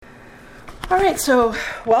All right, so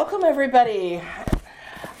welcome everybody.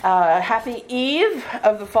 Happy eve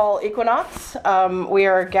of the fall equinox. We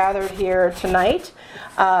are gathered here tonight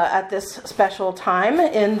at this special time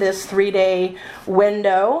in this 3-day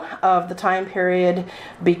window of the time period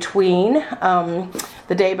between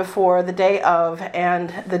the day before, the day of,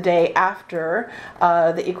 and the day after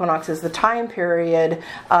the equinox is the time period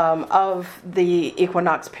of the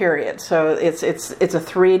equinox period. So it's a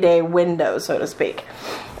 3-day window, so to speak.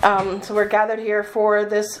 So we're gathered here for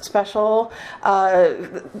this special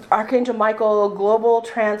Archangel Michael global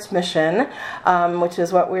transmission, which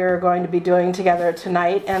is what we're going to be doing together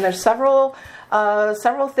tonight. And there's several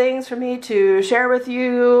things for me to share with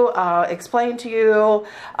you, explain to you,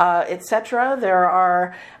 etc. There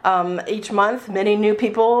are each month many new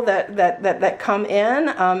people that come in.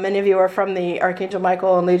 Many of you are from the Archangel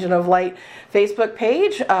Michael and Legion of Light Facebook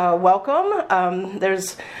page. Welcome.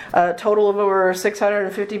 There's a total of over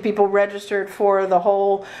 650 people registered for the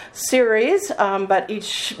whole series, but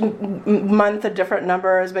each month a different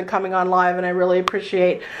number has been coming on live, and I really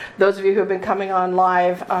appreciate those of you who have been coming on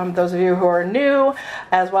live, those of you who are new,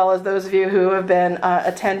 as well as those of you who have been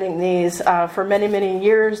attending these for many, many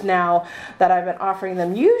years now that I've been offering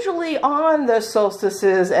them, usually on the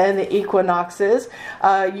solstices and the equinoxes.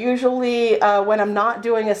 Usually when I'm not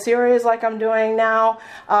doing a series like I'm doing now,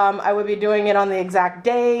 I would be doing it on the exact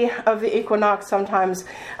day of the equinox, sometimes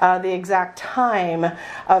the exact time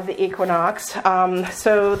of the equinox.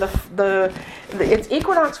 So it's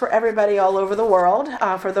equinox for everybody all over the world.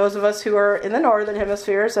 For those of us who are in the northern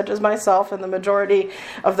hemisphere, such as myself and the majority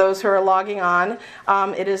of those who are logging on,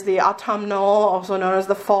 it is the autumnal, also known as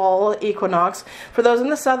the fall equinox. For those in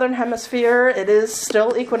the southern hemisphere, it is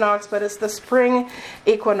still equinox, but it's the spring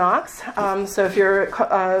equinox. So if you're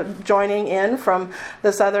joining in from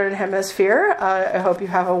the southern hemisphere, I hope you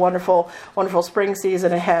have a wonderful, wonderful spring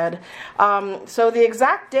season ahead. So the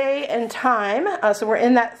exact day and time, so we're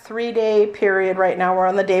in that 3-day period right now. We're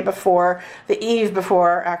on the day before, the eve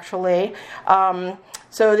before, actually.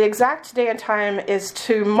 So the exact day and time is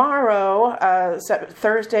tomorrow,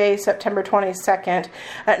 Thursday, September 22nd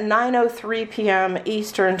at 9:03 p.m.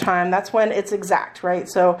 Eastern time. That's when it's exact, right?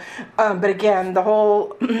 So, but again, the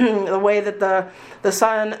whole the way that the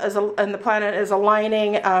sun and the planet is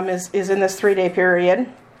aligning is in this 3-day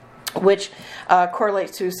period, which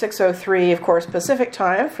correlates to 6:03, of course, Pacific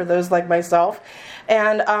time for those like myself,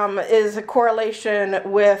 and is a correlation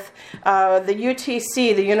with the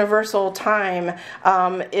UTC, the Universal Time.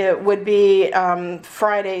 It would be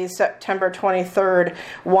Friday, September 23rd,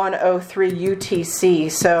 1:03 UTC.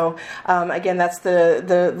 So again, that's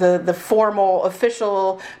the formal,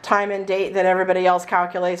 official time and date that everybody else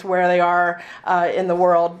calculates where they are in the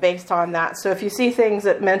world based on that. So if you see things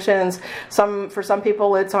that mentions for some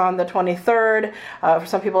people it's on the 23rd, for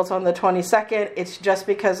some people it's on the 22nd, it's just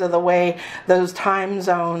because of the way those time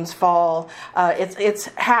zones fall. It's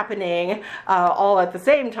happening all at the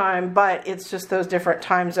same time, but it's just those different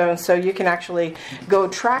time zones. So you can actually go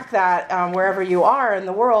track that wherever you are in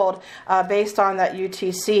the world based on that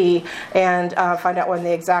UTC and find out when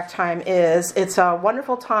the exact time is. It's a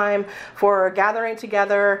wonderful time for gathering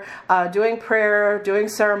together, doing prayer, doing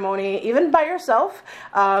ceremony, even by yourself,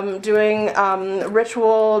 doing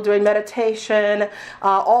ritual, doing meditation,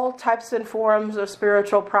 all types and forms of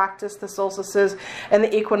spiritual practice. The solstices and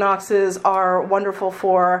the equinoxes are wonderful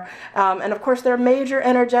for. And of course, they're major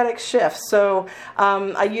energetic shifts. So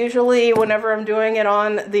I usually, whenever I'm doing it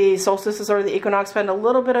on the solstices or the equinox, spend a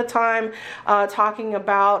little bit of time talking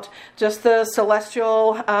about just the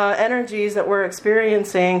celestial energies that we're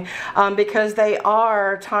experiencing, because they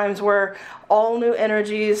are times where all new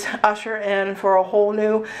energies usher in for a whole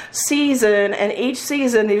new season, and each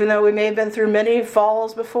season, even though we may have been through many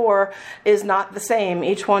falls before, is not the same.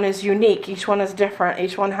 Each one is unique, each one is different,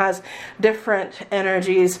 each one has different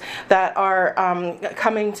energies that are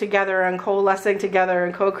coming together and coalescing together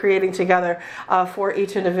and co-creating together for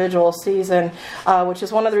each individual season, which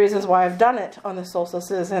is one of the reasons why I've done it on the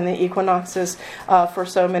solstices and the equinoxes for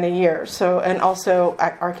so many years. So, and also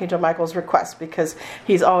at Archangel Michael's request, because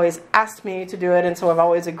he's always asked me to do it, and so I've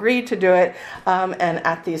always agreed to do it, and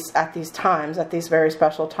at these times, at these very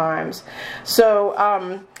special times. So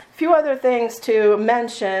few other things to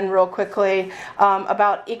mention real quickly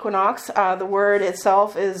about equinox. The word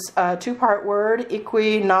itself is a two-part word,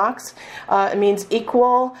 equinox. It means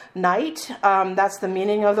equal night. That's the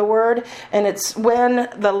meaning of the word. And it's when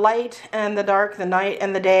the light and the dark, the night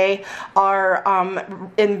and the day are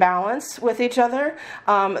in balance with each other.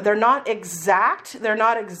 They're not exact. They're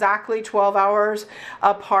not exactly 12 hours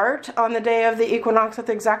apart on the day of the equinox. At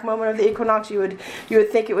the exact moment of the equinox, you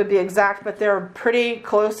would think it would be exact, but they're pretty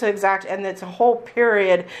close to exact, and it's a whole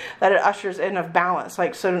period that it ushers in of balance,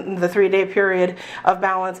 like so the 3-day period of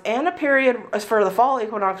balance, and a period for the fall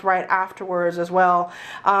equinox right afterwards as well.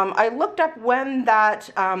 I looked up when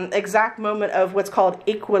that exact moment of what's called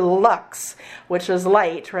equilux, which is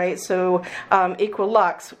light, right? So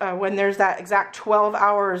equilux, when there's that exact 12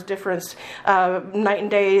 hours difference, night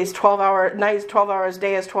and day is 12 hours, night is 12 hours,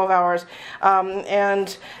 day is 12 hours,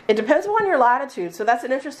 and it depends on your latitude. So that's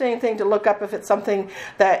an interesting thing to look up if it's something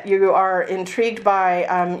that you are intrigued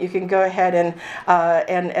by. You can go ahead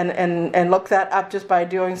and look that up just by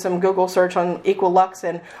doing some Google search on equilux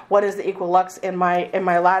and what is the equilux in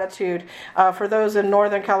my latitude. For those in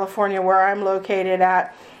Northern California where I'm located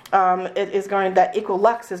at, that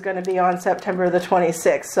equilux is going to be on September the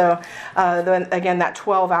 26th. So then again, that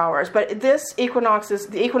 12 hours. But the equinox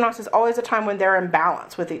is always a time when they're in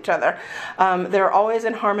balance with each other. They're always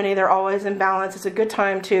in harmony. They're always in balance. It's a good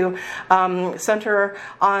time to center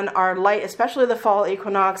on our light, especially the fall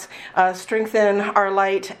equinox, strengthen our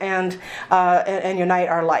light and unite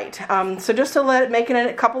our light. So just to making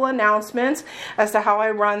a couple announcements as to how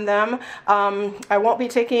I run them. I won't be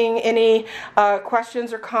taking any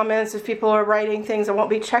questions or comments if people are writing things. I won't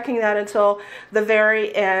be checking that until the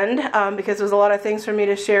very end because there's a lot of things for me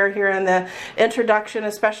to share here in the introduction,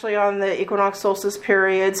 especially on the equinox solstice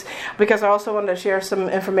periods, because I also wanted to share some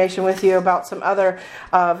information with you about some other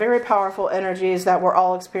very powerful energies that we're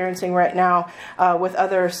all experiencing right now with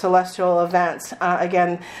other celestial events.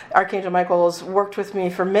 Again, Archangel Michael has worked with me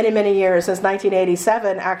for many, many years, since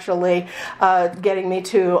 1987 actually, getting me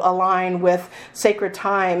to align with sacred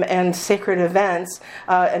time and sacred events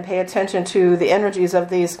and pay attention to the energies of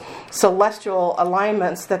these celestial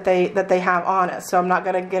alignments that they have on us. So I'm not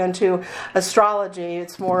going to get into astrology.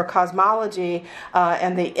 It's more cosmology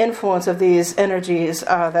and the influence of these energies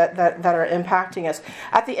that are impacting us.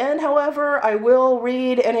 At the end, however, I will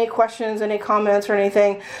read any questions, any comments, or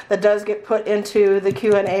anything that does get put into the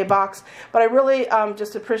Q&A box. But I really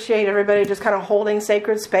just appreciate everybody just kind of holding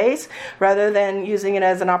sacred space rather than using it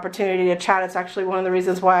as an opportunity to chat. It's actually one of the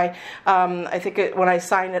reasons why I think when I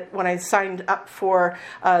signed up for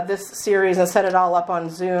this series and set it all up on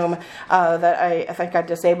Zoom, that I think I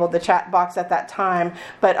disabled the chat box at that time.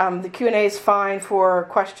 But the Q&A is fine for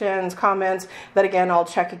questions, comments, that again I'll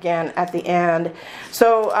check again at the end.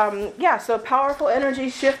 So so powerful energy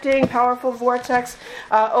shifting, powerful vortex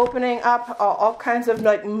opening up, all kinds of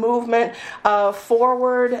like movement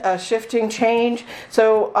forward, shifting change.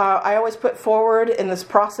 So I always put forward in this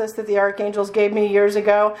process that the archangels gave me years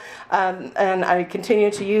ago, and I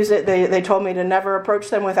continue to use it. They told me to never approach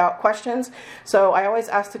them without questions. So I always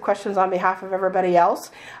ask the questions on behalf of everybody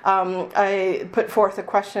else. I put forth the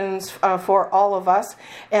questions for all of us,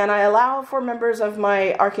 and I allow for members of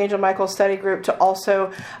my Archangel Michael study group to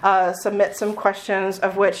also submit some questions,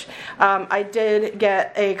 of which I did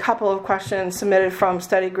get a couple of questions submitted from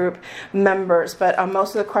study group members, but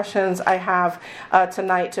most of the questions I have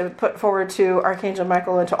tonight to put forward to Archangel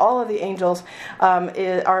Michael and to all of the angels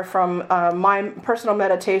are from my personal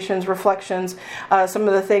meditations, reflections, some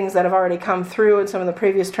of the things that have already come through in some of the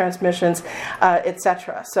previous transmissions,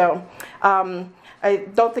 etc. So I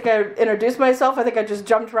don't think I introduced myself. I think I just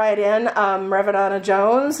jumped right in. Reverend Anna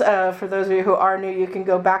Jones. For those of you who are new, you can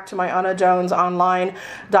go back to my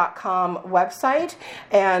AnnaJonesOnline.com website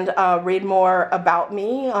and read more about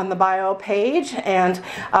me on the bio page. And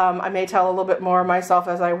I may tell a little bit more myself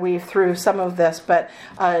as I weave through some of this. But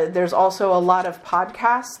there's also a lot of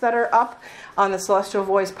podcasts that are up on the Celestial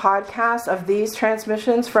Voice podcast of these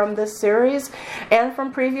transmissions from this series and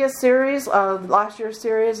from previous series, last year's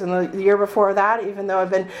series and the year before that. Even though I've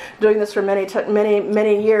been doing this for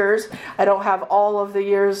many years, I don't have all of the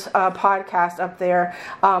year's podcast up there.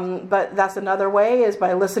 But that's another way, is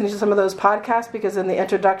by listening to some of those podcasts, because in the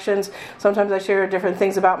introductions, sometimes I share different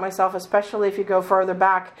things about myself, especially if you go further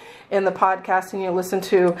back in the podcast and you listen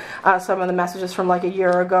to some of the messages from like a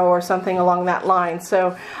year ago or something along that line.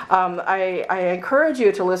 So I encourage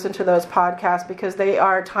you to listen to those podcasts because they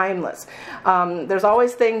are timeless. There's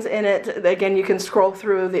always things in it. Again, you can scroll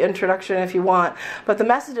through the introduction if you want, but the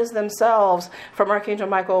messages themselves from Archangel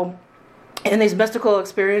Michael in these mystical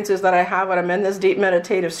experiences that I have when I'm in this deep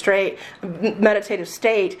meditative state,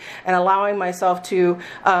 and allowing myself to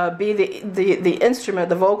be the instrument,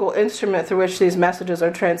 the vocal instrument through which these messages are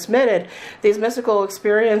transmitted. These mystical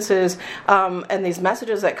experiences and these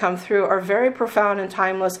messages that come through are very profound and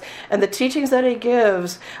timeless. And the teachings that he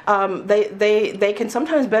gives, they can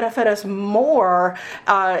sometimes benefit us more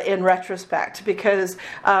in retrospect, because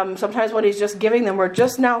sometimes when he's just giving them, we're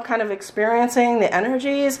just now kind of experiencing the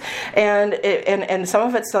energies, and and some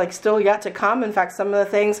of it's like still yet to come. In fact, some of the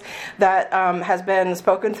things that has been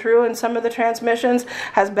spoken through in some of the transmissions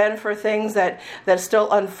has been for things that's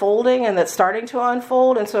still unfolding and that's starting to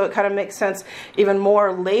unfold. And so it kind of makes sense even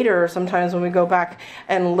more later sometimes when we go back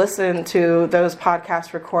and listen to those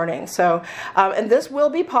podcast recordings. So, and this will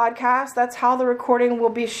be podcast. That's how the recording will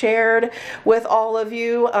be shared with all of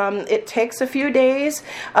you. It takes a few days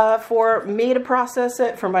for me to process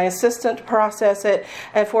it, for my assistant to process it,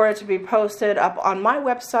 and for it to be posted up on my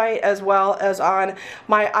website as well as on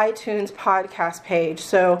my iTunes podcast page.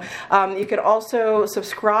 So you can also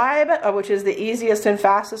subscribe, which is the easiest and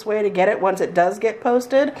fastest way to get it once it does get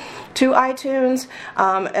posted to iTunes.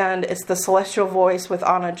 And it's The Celestial Voice with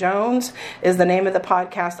Anna Jones is the name of the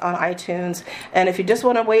podcast on iTunes. And if you just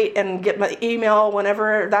want to wait and get my email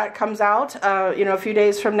whenever that comes out, a few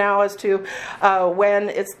days from now as to when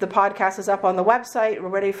the podcast is up on the website,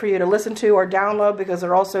 ready for you to listen to or download, because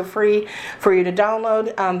they're also free for you to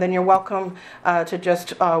download, then you're welcome to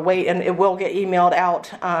just wait, and it will get emailed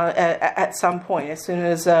out at some point. As soon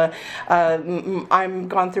as I'm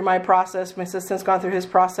gone through my process, my assistant's gone through his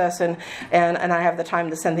process, and I have the time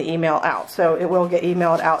to send the email out. So it will get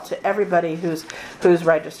emailed out to everybody who's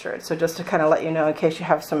registered. So just to kind of let you know in case you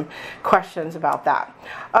have some questions about that,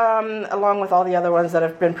 along with all the other ones that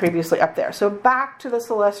have been previously up there. So back to the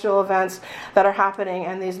celestial events that are happening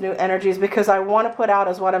and these new energies, because I want to put out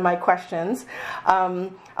as one of my questions, I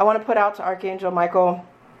want to put out to Archangel Michael,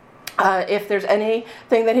 if there's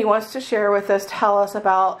anything that he wants to share with us, tell us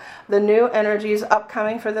about the new energies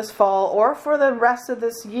upcoming for this fall or for the rest of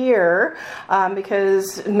this year,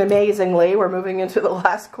 because amazingly we're moving into the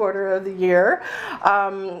last quarter of the year.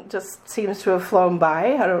 Just seems to have flown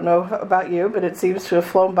by. I don't know about you, but it seems to have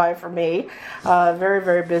flown by for me. Very,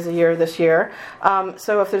 very busy year this year.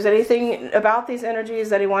 So if there's anything about these energies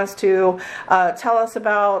that he wants to tell us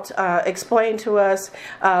about, explain to us,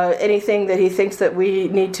 anything that he thinks that we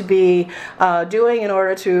need to be doing in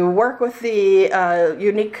order to work with the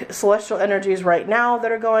unique celestial energies right now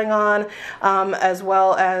that are going on, as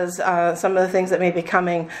well as some of the things that may be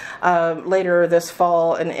coming later this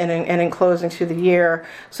fall and in closing to the year.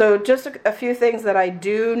 So just a few things that I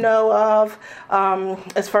do know of.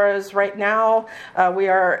 As far as right now, we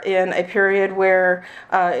are in a period where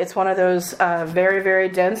it's one of those very, very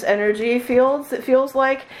dense energy fields, it feels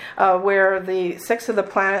like, where the 6 of the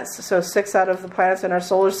planets, so 6 out of the planets in our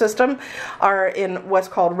solar system, are in what's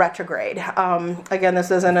called retrograde. Again,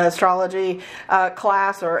 this isn't an astrology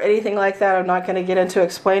class or anything like that. I'm not going to get into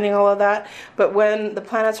explaining all of that. But when the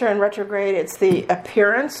planets are in retrograde, it's the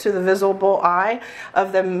appearance to the visible eye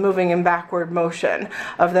of them moving in backward motion,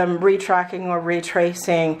 of them retracking or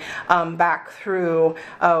retracing back through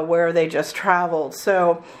where they just traveled.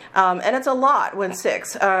 So, and it's a lot when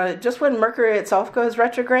 6. Just when Mercury itself goes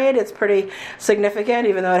retrograde, it's pretty significant,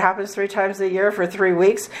 even though it happens 3 times a year for 3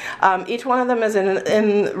 weeks. Each one of them is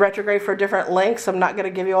in retrograde for different lengths. I'm not going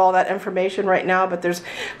to give you all that information right now, but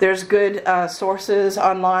there's good sources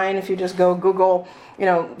online. If you just go Google,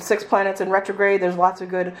 6 planets in retrograde, there's lots of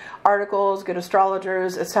good articles, good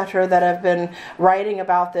astrologers, etc., that have been writing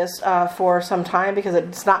about this for some time, because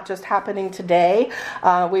it's not just happening today.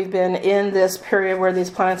 We've been in this period where these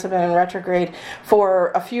planets have been in retrograde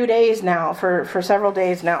for a few days now, for several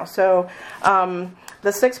days now. So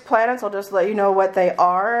the 6 planets, I'll just let you know what they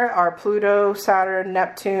are Pluto, Saturn,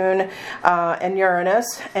 Neptune, and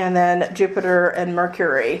Uranus, and then Jupiter and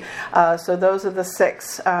Mercury. So those are the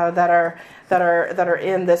 6 that are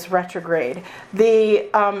in this retrograde. The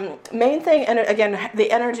main thing, and again,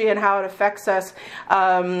 the energy and how it affects us,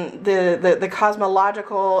 the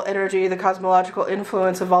cosmological energy, the cosmological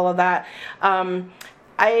influence of all of that.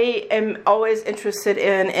 I am always interested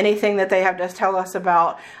in anything that they have to tell us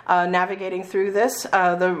about navigating through this.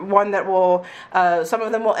 The one that will, some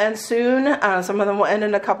of them will end soon. Some of them will end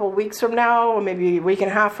in a couple weeks from now, or maybe a week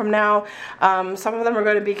and a half from now. Some of them are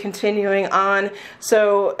going to be continuing on.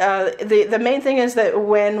 So the main thing is that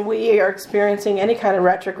when we are experiencing any kind of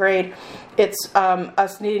retrograde, it's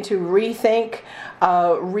us needing to rethink,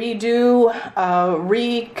 redo,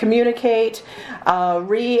 recommunicate,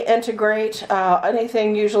 reintegrate.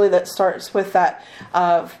 Anything usually that starts with that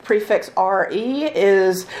prefix RE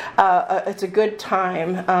is it's a good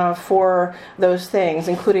time for those things,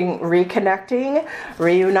 including reconnecting,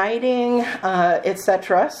 reuniting,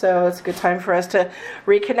 etc. So it's a good time for us to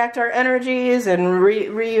reconnect our energies and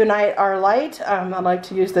reunite our light. I like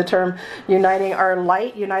to use the term uniting our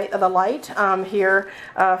light, unite the light. here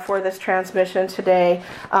for this transmission today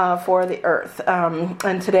for the Earth.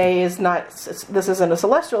 And today is not, this isn't a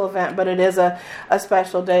celestial event, but it is a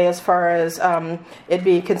special day as far as it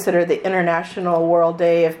be considered the International World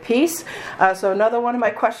Day of Peace. So another one of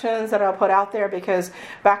my questions that I'll put out there, because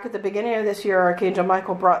back at the beginning of this year, Archangel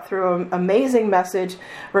Michael brought through an amazing message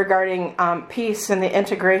regarding peace and the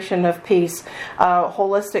integration of peace,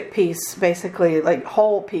 holistic peace, basically, like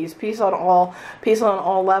whole peace, peace on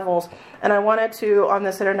all levels. And I wanted to, on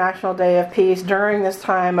this International Day of Peace, during this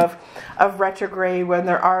time of retrograde, when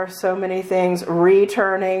there are so many things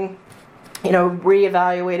returning,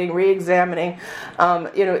 reevaluating, re-examining,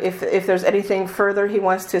 if there's anything further he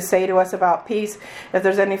wants to say to us about peace, if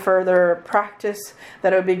there's any further practice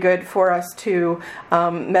that it would be good for us to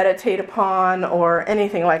meditate upon or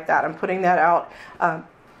anything like that. I'm putting that out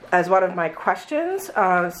as one of my questions.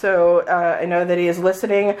 So I know that he is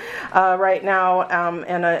listening right now,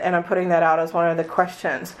 and I'm putting that out as one of the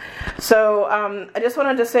questions. So I just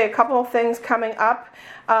wanted to say a couple of things coming up.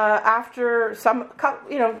 After some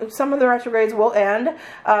of the retrogrades will end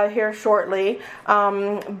here shortly,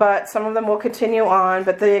 but some of them will continue on.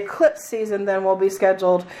 But the eclipse season then will be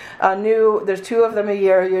scheduled new. There's 2 of them a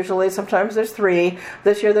year usually. Sometimes there's 3.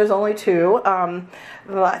 This year there's only 2.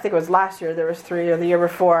 I think it was last year there was 3, or the year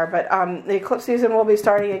before. But the eclipse season will be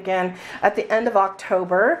starting again at the end of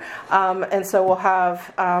October, and so we'll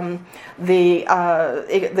have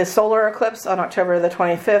the solar eclipse on October the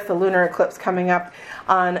 25th, the lunar eclipse coming up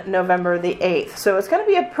on November the 8th. So it's going to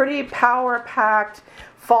be a pretty power-packed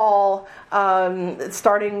fall,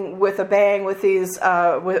 starting with a bang with these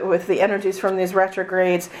with the energies from these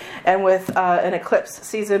retrogrades, and with an eclipse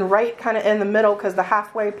season right kind of in the middle, because the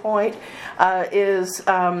halfway point is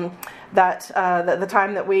the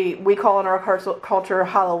time that we call in our culture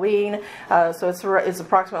Halloween. So it's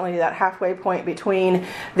approximately that halfway point between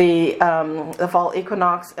the fall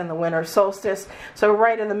equinox and the winter solstice. So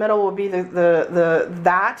right in the middle will be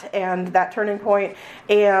that turning point,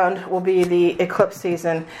 and will be the eclipse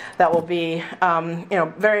season. That will be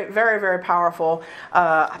very, very, very powerful,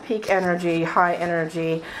 peak energy, high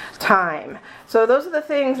energy time. So those are the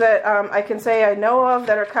things that I can say I know of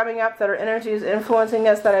that are coming up, that are energies influencing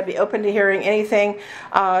us, that I'd be open to hearing anything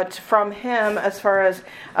from him as far as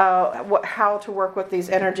how to work with these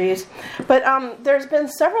energies. But there's been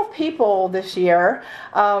several people this year,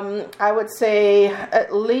 I would say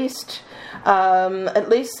at least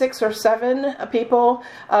 6 or 7 people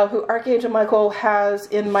who Archangel Michael has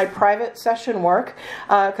in my private session work,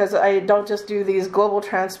 because I don't just do these global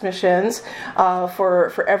transmissions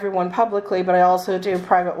for everyone publicly, but I also do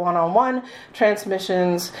private one-on-one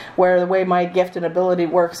transmissions, where the way my gift and ability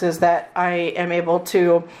works is that I am able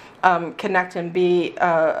to connect and be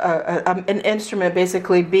an instrument,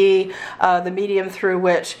 basically be the medium through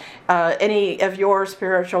which any of your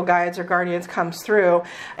spiritual guides or guardians comes through.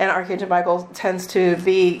 And Archangel Michael tends to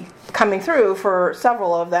be coming through for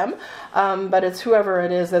several of them, but it's whoever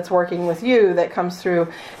it is that's working with you that comes through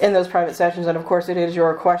in those private sessions. And of course it is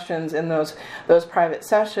your questions in those private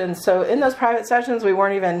sessions. So in those private sessions we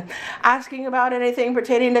weren't even asking about anything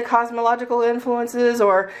pertaining to cosmological influences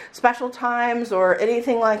or special times or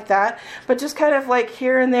anything like that, but just kind of like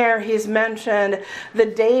here and there he's mentioned the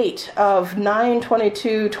date of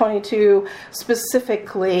 9/22/22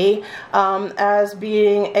 specifically as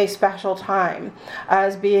being a special time,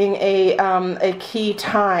 as being a key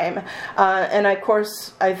time. And of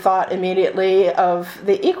course I thought immediately of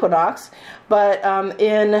the equinox, but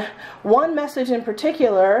in one message in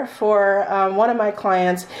particular for one of my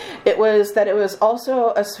clients, it was that it was also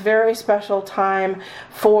a very special time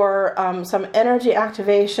for some energy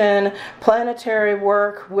activation, planetary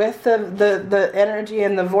work with the energy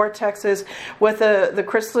and the vortexes, with the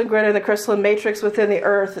crystalline grid and the crystalline matrix within the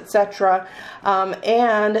earth, etc.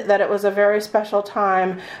 And that it was a very special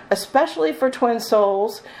time, especially for twin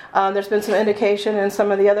souls. There's been some indication in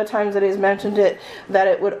some of the other times that he's mentioned it, that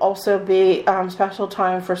it would also be special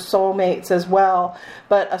time for soulmates as well.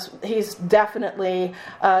 But he's definitely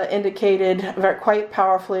indicated quite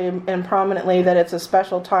powerfully and prominently that it's a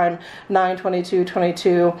special time,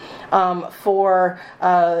 9/22/22, for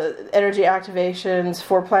energy activations,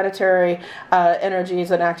 for planetary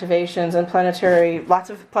energies and activations, and lots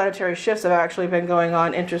of planetary shifts have actually been going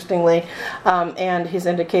on, interestingly. And he's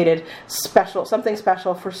indicated something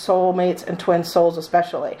special for soulmates and twin souls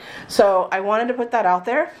especially. So I wanted to put that out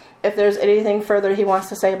there. if there's anything further he wants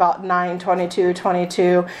to say about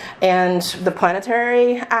 9/22/22 and the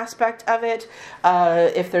planetary aspect of it.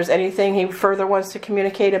 If there's anything he further wants to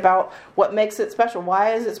communicate about what makes it special.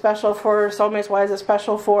 Why is it special for soulmates? Why is it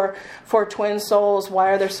special for twin souls? Why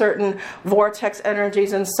are there certain vortex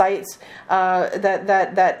energies and sites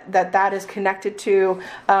that is connected to,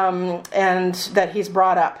 and that he's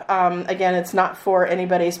brought up? Again, it's not for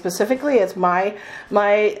anybody specifically. It's my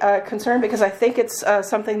concern, because I think it's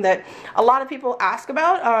something that a lot of people ask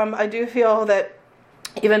about. I do feel that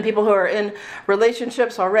even people who are in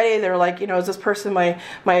relationships already, they're like, is this person my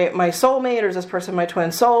soulmate, or is this person my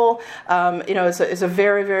twin soul? It's a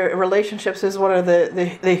very, very, relationships is one of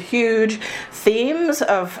the huge themes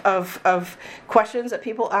of questions that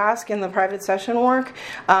people ask in the private session work.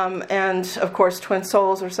 And of course, twin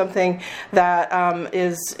souls are something that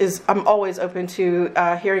is I'm always open to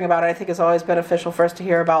hearing about it. I think it's always beneficial for us to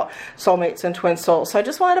hear about soulmates and twin souls. So I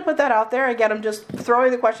just wanted to put that out there. Again, I'm just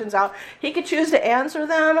throwing the questions out. He could choose to answer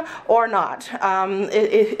them or not.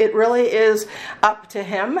 It really is up to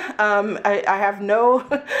him. I have nothing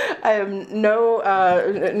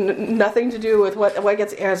to do with what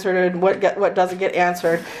gets answered and what doesn't get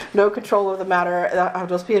answered. No control of the matter. I'll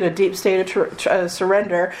just be in a deep state of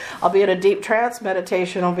surrender. I'll be in a deep trance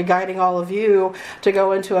meditation. I'll be guiding all of you to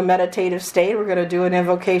go into a meditative state. We're going to do an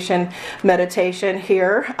invocation meditation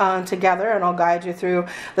here together, and I'll guide you through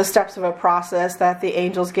the steps of a process that the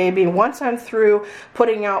angels gave me. Once I'm through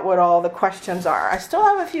putting out what all the questions are. I still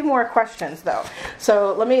have a few more questions though.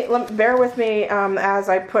 So let me bear with me as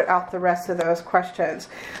I put out the rest of those questions.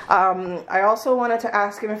 I also wanted to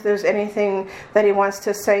ask him if there's anything that he wants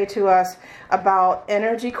to say to us about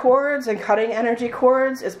energy cords and cutting energy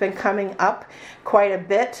cords. It's been coming up quite a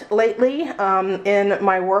bit lately in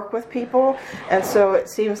my work with people, and so it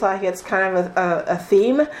seems like it's kind of a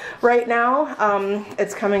theme right now.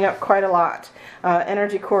 It's coming up quite a lot.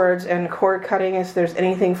 Energy cords and cord cutting, if there's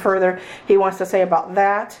anything further he wants to say about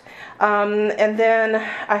that. And then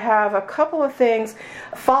I have a couple of things,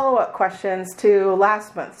 follow-up questions to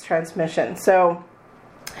last month's transmission. So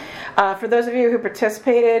for those of you who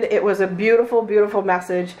participated, it was a beautiful, beautiful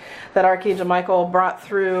message that Archangel Michael brought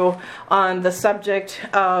through on the subject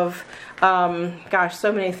of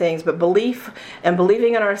so many things, but belief and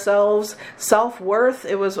believing in ourselves, self-worth.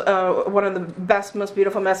 It was one of the best, most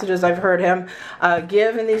beautiful messages I've heard him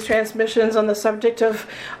give in these transmissions on the subject of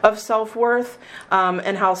self-worth,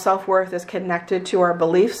 and how self-worth is connected to our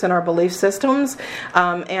beliefs and our belief systems.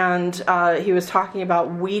 And he was talking about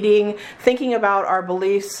thinking about our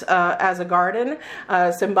beliefs as a garden,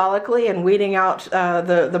 symbolically, and weeding out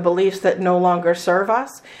the beliefs that no longer serve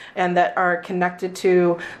us and that are connected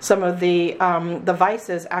to some of the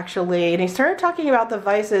vices, actually. And he started talking about the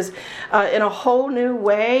vices in a whole new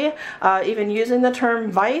way, even using the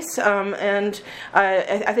term vice. And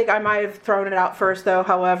I think I might have thrown it out first, though,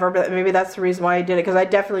 however, but maybe that's the reason why I did it, because I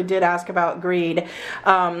definitely did ask about greed.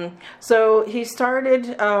 So he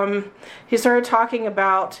started talking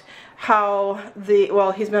about how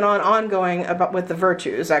he's been ongoing with the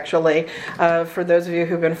virtues, actually. For those of you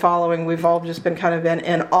who've been following, we've all just been kind of been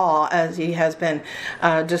in awe as he has been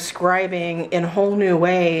describing in whole new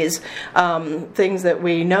ways things that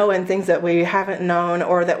we know and things that we haven't known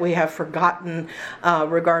or that we have forgotten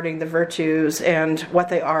regarding the virtues and what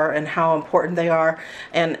they are and how important they are,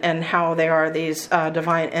 and how they are these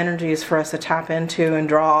divine energies for us to tap into and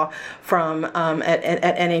draw from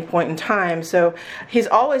at any point in time. So he's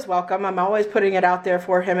always welcome. I'm always putting it out there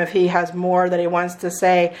for him if he has more that he wants to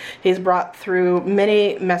say. He's brought through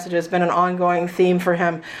many messages, been an ongoing theme for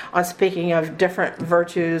him on speaking of different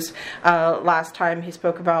virtues. Last time he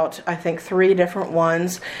spoke about, I think, 3 different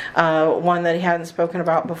ones. One that he hadn't spoken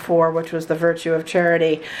about before, which was the virtue of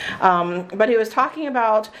charity. But he was talking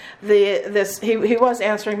about he was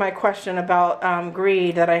answering my question about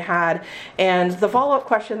greed that I had. And the follow-up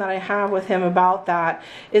question that I have with him about that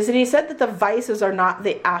is that he said that the vices are not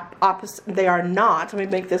the opposite. They are not, let me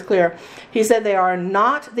make this clear. He said they are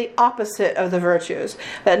not the opposite of the virtues.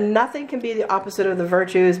 That nothing can be the opposite of the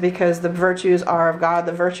virtues, because the virtues are of God.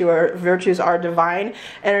 The virtues are divine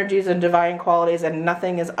energies and divine qualities, and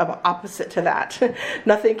nothing is opposite to that.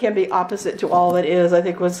 Nothing can be opposite to all that is, I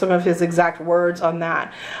think was some of his exact words on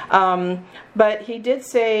that. But he did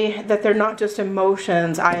say that they're not just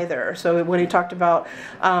emotions either. So when he talked about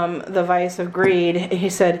the vice of greed, he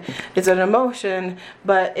said it's an emotion,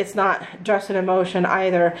 but it's it's not just an emotion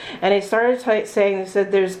either. And he started saying, he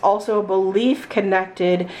said, there's also a belief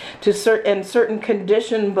connected to certain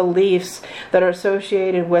conditioned beliefs that are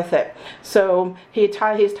associated with it. So he's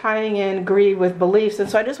tying in greed with beliefs. And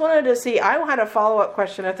so I just wanted to see, I had a follow-up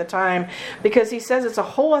question at the time, because he says it's a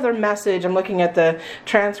whole other message. I'm looking at the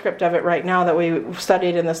transcript of it right now that we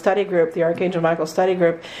studied in the study group, the Archangel Michael study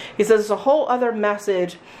group. He says it's a whole other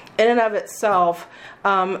message in and of itself,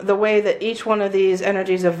 the way that each one of these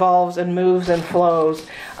energies evolves and moves and flows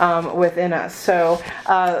within us. So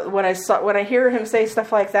when I hear him say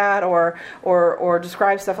stuff like that, or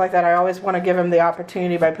describe stuff like that, I always want to give him the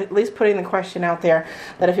opportunity by at least putting the question out there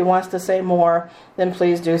that if he wants to say more, then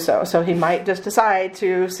please do so. So he might just decide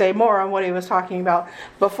to say more on what he was talking about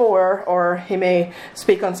before, or he may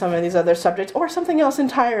speak on some of these other subjects or something else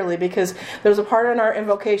entirely, because there's a part in our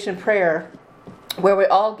invocation prayer where we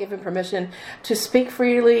all give him permission to speak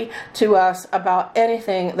freely to us about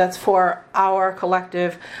anything that's for our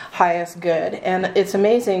collective highest good. And it's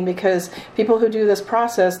amazing, because people who do this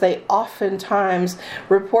process, they oftentimes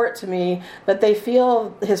report to me that they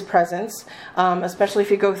feel his presence, especially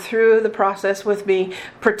if you go through the process with me.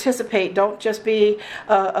 Participate. Don't just be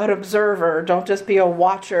an observer. Don't just be a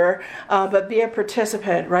watcher, but be a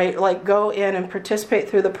participant, right? Like, go in and participate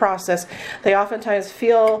through the process. They oftentimes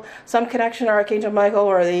feel some connection to Archangel Michael,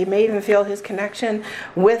 or they may even feel his connection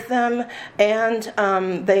with them. And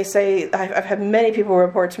they say, I've had many people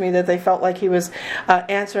report to me that they felt like he was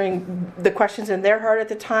answering the questions in their heart at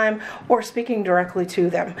the time, or speaking directly to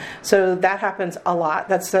them. So that happens a lot.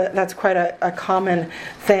 That's quite a common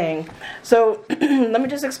thing. So let me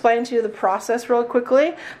just explain to you the process real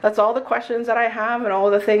quickly. That's all the questions that I have and all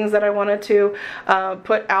the things that I wanted to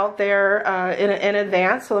put out there in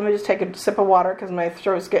advance. So let me just take a sip of water, because my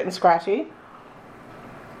throat's getting scratchy.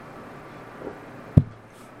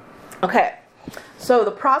 Okay, so the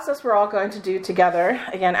process we're all going to do together,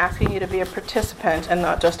 again, asking you to be a participant and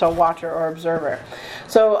not just a watcher or observer.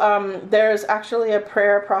 So there's actually a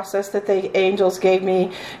prayer process that the angels gave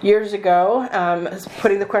me years ago.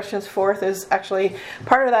 Putting the questions forth is actually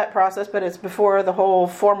part of that process, but it's before the whole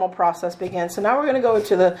formal process begins. So now we're going to go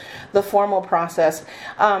into the formal process.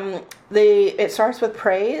 It starts with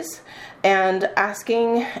praise and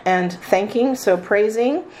asking and thanking. So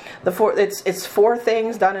praising, it's 4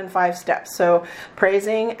 things done in 5 steps. So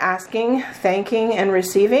praising, asking, thanking, and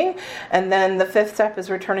receiving. And then the 5th step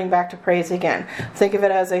is returning back to praise again. Think of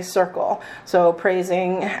it as a circle. So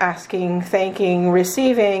praising, asking, thanking,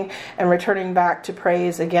 receiving, and returning back to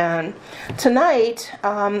praise again. Tonight,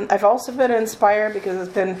 I've also been inspired, because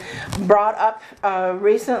it's been brought up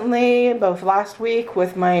recently, both last week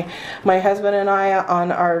with my husband and I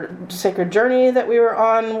on our sacred journey that we were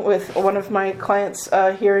on with one of my clients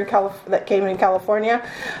here in that came in California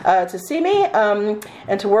to see me,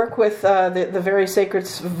 and to work with the very sacred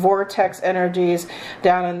vortex energies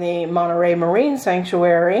down in the Monterey Marine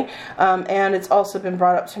Sanctuary. And it's also been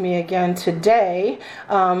brought up to me again today,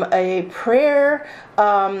 a prayer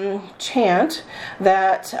chant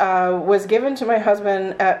that was given to my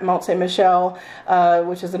husband at Mount St. Michel,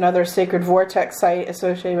 which is another sacred vortex site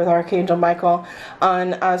associated with Archangel Michael,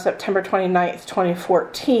 on September 29th,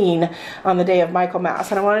 2014, on the day of Michaelmas.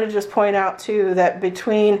 And I wanted to just point out, too, that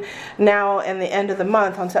between now and the end of the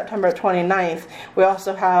month, on September 29th, we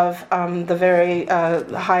also have the very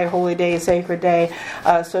high holy day, sacred day,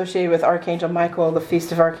 associated with Archangel Michael, the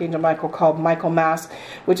Feast of Archangel Michael, called Michaelmas,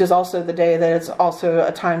 which is also the day that it's also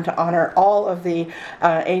a time to honor all of the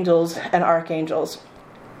angels and archangels.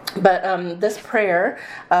 But this prayer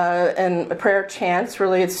and prayer chants,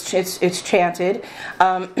 really it's chanted,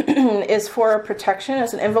 is for protection.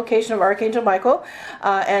 It's an invocation of Archangel Michael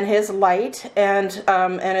and his light, and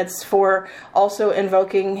it's for also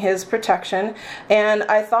invoking his protection. And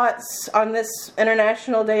I thought on this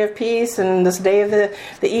International Day of Peace and this day of the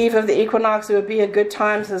eve of the equinox, it would be a good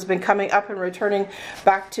time, since it's been coming up and returning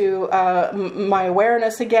back to my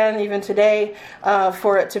awareness again, even today,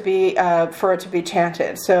 for it to be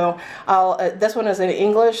chanted. So this one is in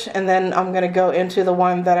English, and then I'm going to go into the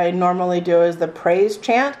one that I normally do is the praise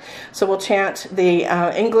chant. So we'll chant the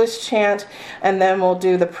English chant, and then we'll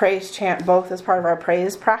do the praise chant both as part of our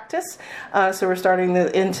praise practice. So we're starting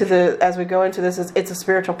as we go into this, it's a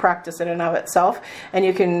spiritual practice in and of itself, and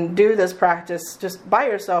you can do this practice just by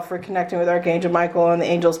yourself for connecting with Archangel Michael and the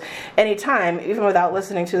angels anytime, even without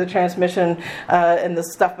listening to the transmission and the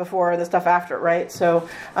stuff before and the stuff after, right? So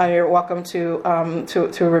you're welcome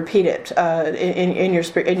to repeat it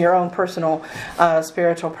in your own personal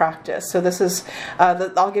spiritual practice. So this is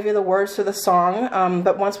I'll give you the words to the song,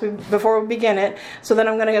 but before we begin it, so then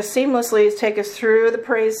I'm going to seamlessly take us through the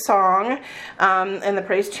praise song and the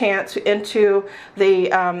praise chant into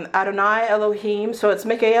the Adonai Elohim. So it's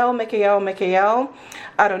Mikael, Mikael, Mikael,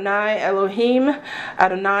 Adonai Elohim,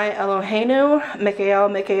 Adonai Eloheinu, Mikael,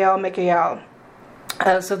 Mikael, Mikael.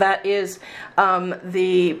 So that is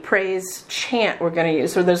the praise chant we're going to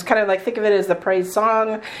use. So there's kind of like, think of it as the praise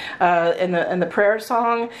song and the prayer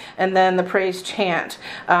song, and then the praise chant.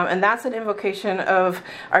 And that's an invocation of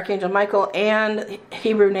Archangel Michael and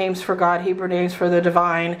Hebrew names for God, Hebrew names for the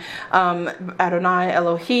divine, Adonai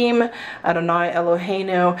Elohim, Adonai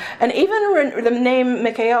Eloheinu, and even the name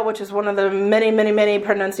Mikael, which is one of the many, many, many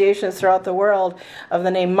pronunciations throughout the world of the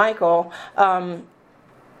name Michael.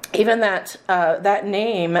 Even that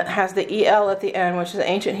name has the El at the end, which is an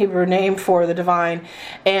ancient Hebrew name for the divine,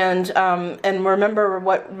 and remember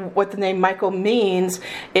what the name Michael means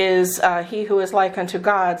is he who is like unto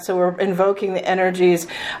God. So we're invoking the energies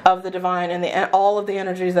of the divine and all of the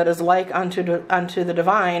energies that is like unto the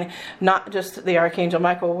divine, not just the Archangel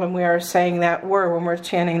Michael when we are saying that word, when we're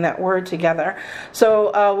chanting that word together.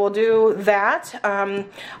 So we'll do that.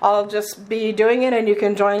 I'll just be doing it, and you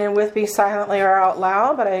can join in with me silently or out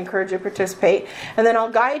loud, but I encourage you to participate, and then I'll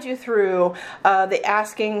guide you through the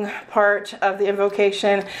asking part of the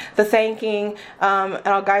invocation, the thanking, and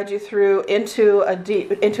I'll guide you through into a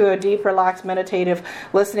deep, relaxed, meditative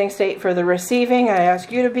listening state for the receiving. I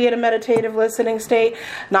ask you to be in a meditative listening state,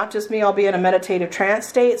 not just me. I'll be in a meditative trance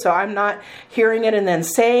state, so I'm not hearing it and then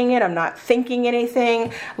saying it. I'm not thinking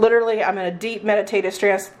anything. Literally, I'm in a deep meditative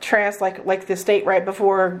trance, like the state right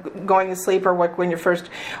before going to sleep, or when you're first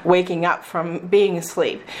waking up from being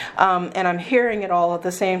asleep. And I'm hearing it all at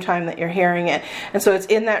the same time that you're hearing it. And so it's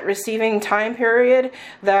in that receiving time period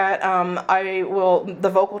that the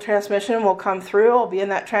vocal transmission will come through. I'll be in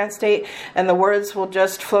that trance state, and the words will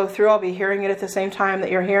just flow through. I'll be hearing it at the same time that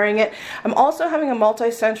you're hearing it. I'm also having a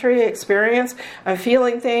multi-sensory experience. I'm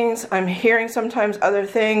feeling things. I'm hearing sometimes other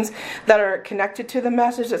things that are connected to the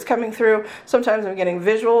message that's coming through. Sometimes I'm getting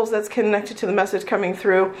visuals that's connected to the message coming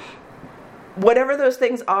through. Whatever those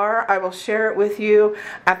things are, I will share it with you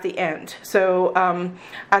at the end. So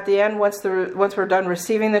at the end, once we're done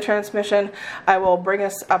receiving the transmission, I will bring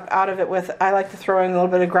us up out of it with, I like to throw in a little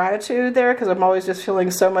bit of gratitude there, because I'm always just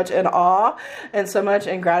feeling so much in awe and so much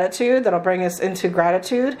in gratitude that I'll bring us into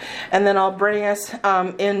gratitude. And then I'll bring us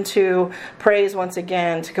into praise once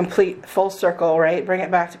again to complete full circle, right? Bring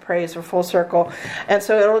it back to praise for full circle. And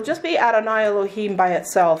so it'll just be Adonai Elohim by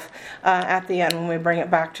itself at the end when we bring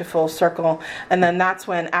it back to full circle. And then that's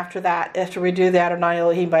when, after we do the Adonai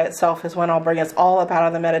Elohim by itself, is when I'll bring us all up out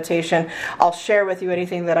of the meditation. I'll share with you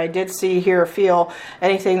anything that I did see, hear, feel,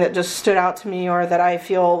 anything that just stood out to me or that I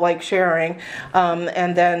feel like sharing.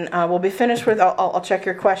 And then we'll be finished with, I'll check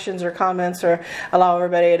your questions or comments, or allow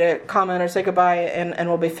everybody to comment or say goodbye, and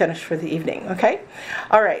we'll be finished for the evening. Okay?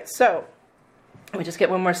 All right, so let me just get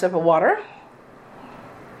one more sip of water.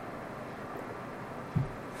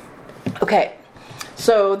 Okay.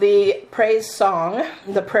 So the praise song,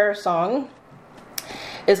 the prayer song,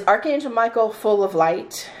 is Archangel Michael, full of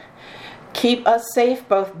light, keep us safe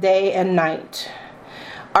both day and night.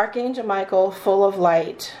 Archangel Michael, full of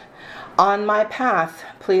light, on my path,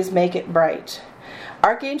 please make it bright.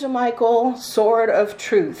 Archangel Michael, sword of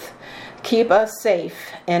truth, keep us safe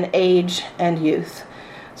in age and youth.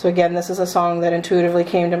 So again, this is a song that intuitively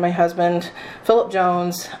came to my husband, Philip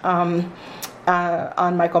Jones,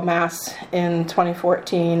 on Michaelmas in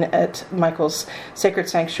 2014 at Michael's Sacred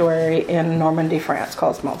Sanctuary in Normandy, France,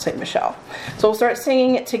 called Mont Saint Michel. So we'll start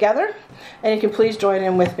singing it together, and you can please join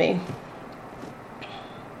in with me.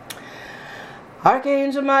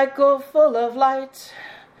 Archangel Michael, full of light,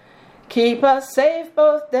 keep us safe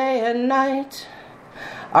both day and night.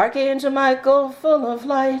 Archangel Michael, full of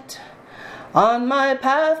light, on my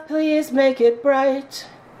path please make it bright.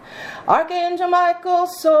 Archangel Michael,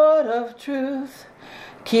 sword of truth,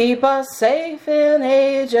 keep us safe in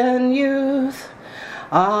age and youth.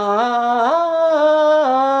 Amen.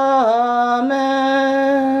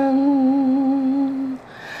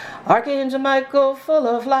 Archangel Michael, full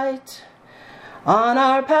of light, on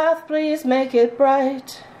our path please make it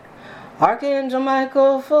bright. Archangel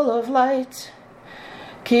Michael, full of light,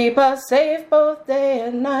 keep us safe both day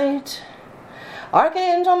and night.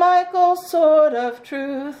 Archangel Michael, sword of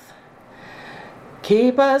truth,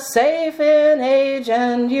 keep us safe in age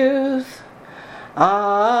and youth.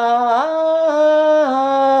 Amen.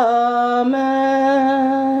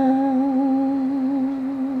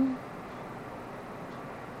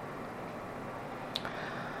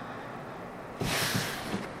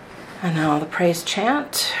 And now the praise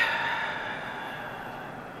chant.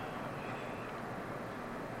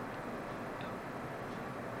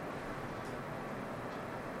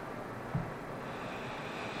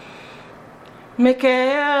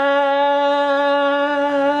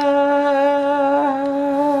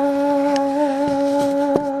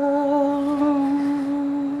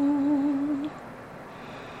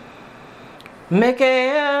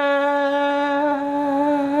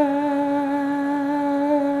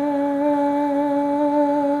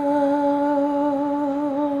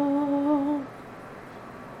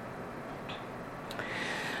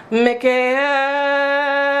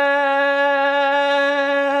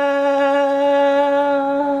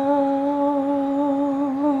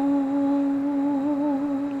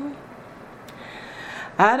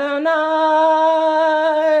 Adonai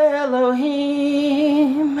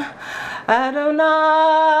Elohim,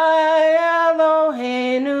 Adonai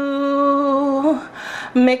Eloheinu,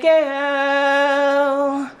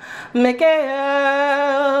 Mikael,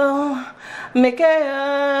 Mikael, Mikael,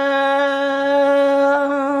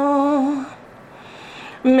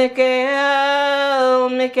 Mikael,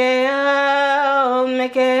 Mikael,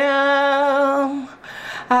 Mikael,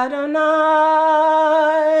 Adonai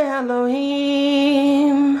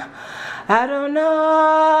Elohim, Adonai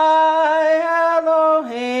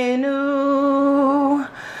Eloheinu,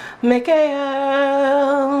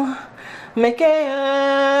 Mikael, Mikael,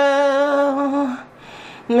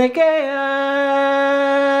 Mikael,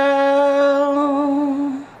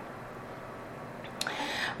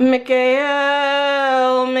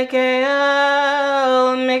 Mikael,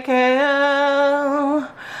 Mikael, Mikael,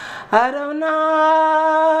 Adonai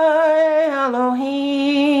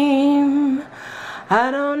Elohim,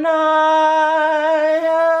 Adonai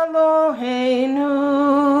Eloheinu,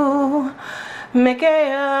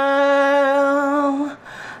 Mikael,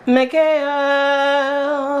 Mikael,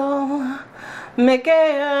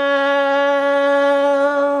 Mikael,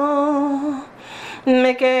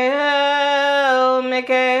 Mikael,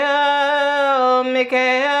 Mikael,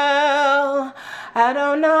 Mikael,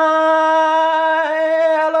 Adonai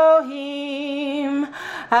Elohim,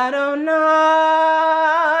 Adonai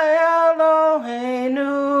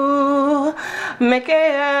Eloheinu,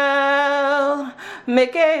 Mikael,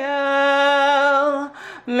 Mikael,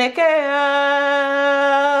 Mikael,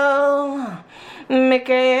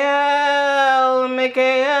 Mikael,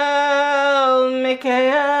 Mikael,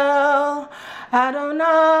 Mikael,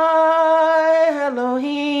 Adonai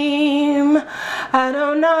Elohim,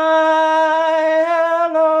 Adonai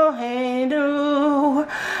Eloheinu,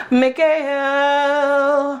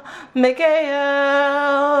 Mikael,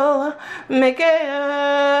 Mikael,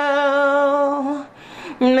 Mikael,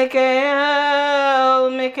 Mikael,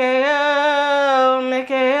 Mikael,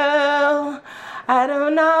 Mikael,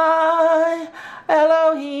 Adonai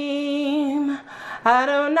Elohim,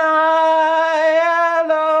 Adonai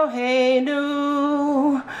Eloheinu,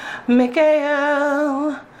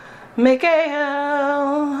 Mikael,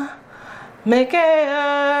 Mikael, Mikael.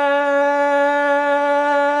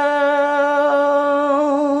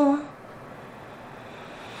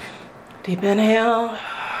 Deep inhale.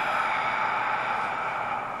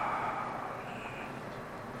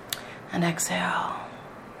 And exhale.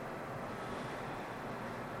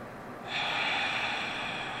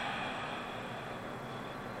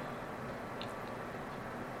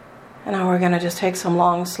 And now we're going to just take some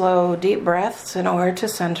long, slow, deep breaths in order to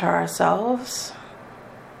center ourselves.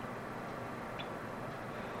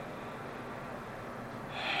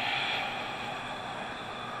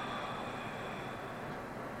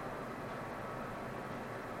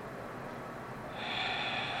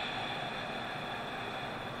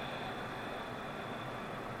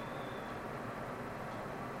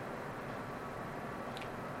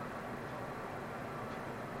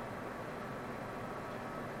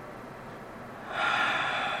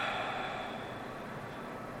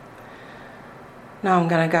 Now I'm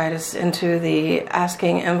going to guide us into the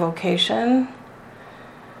asking invocation.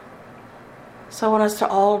 So I want us to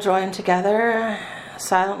all join together,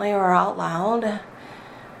 silently or out loud,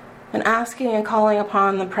 in asking and calling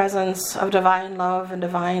upon the presence of divine love and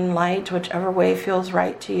divine light, whichever way feels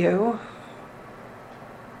right to you.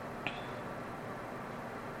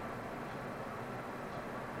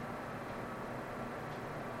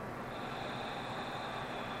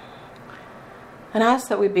 And ask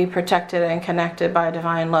that we be protected and connected by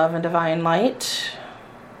divine love and divine light.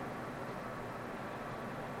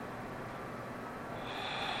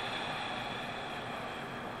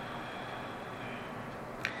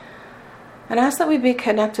 And ask that we be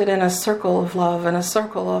connected in a circle of love and a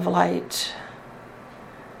circle of light,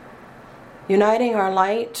 uniting our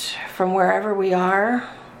light from wherever we are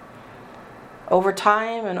over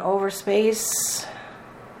time and over space,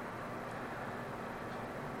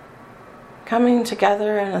 coming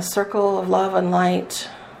together in a circle of love and light.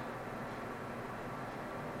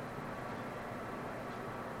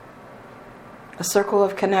 A circle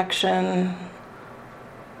of connection,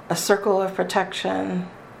 a circle of protection,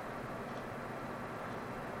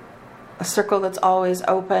 a circle that's always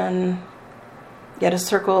open, yet a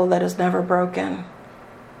circle that is never broken.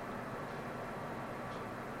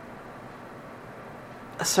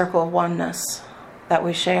 A circle of oneness that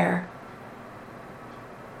we share.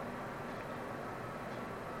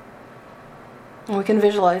 And we can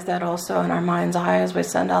visualize that also in our mind's eye as we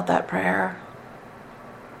send out that prayer.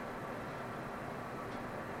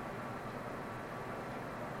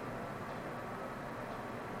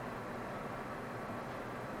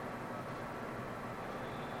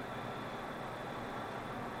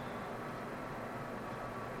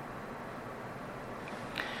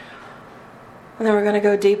 And then we're going to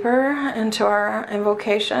go deeper into our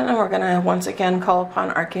invocation, and we're going to once again call upon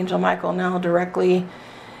Archangel Michael now directly,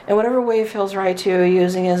 in whatever way feels right to you,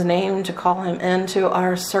 using his name to call him into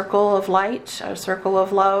our circle of light, our circle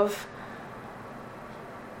of love.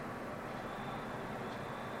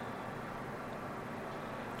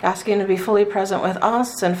 Asking to be fully present with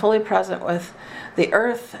us and fully present with the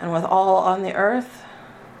earth and with all on the earth.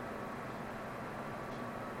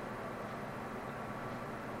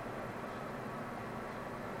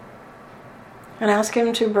 And ask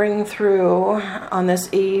him to bring through on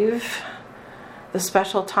this eve, the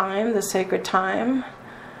special time, the sacred time,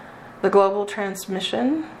 the global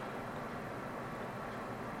transmission,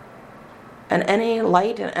 and any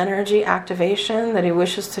light and energy activation that he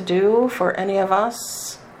wishes to do for any of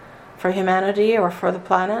us, for humanity or for the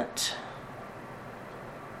planet.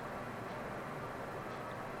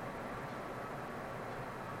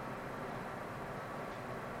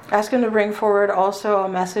 Ask him to bring forward also a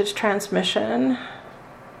message transmission.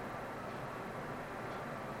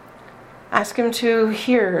 Ask him to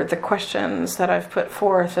hear the questions that I've put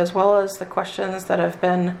forth, as well as the questions that have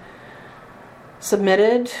been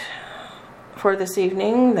submitted for this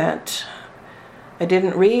evening that I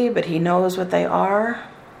didn't read, but he knows what they are.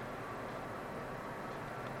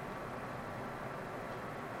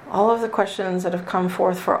 All of the questions that have come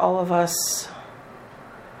forth for all of us,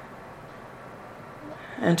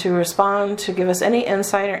 and to respond, to give us any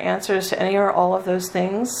insight or answers to any or all of those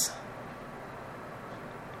things.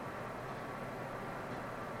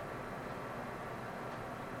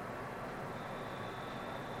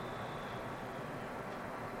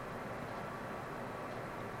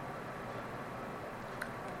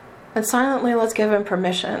 And silently, let's give him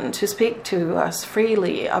permission to speak to us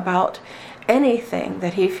freely about anything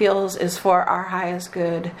that he feels is for our highest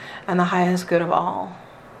good and the highest good of all.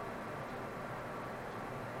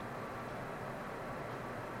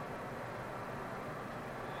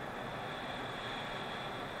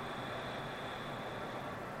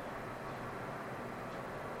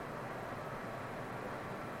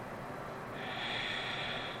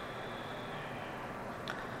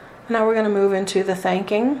 Now we're going to move into the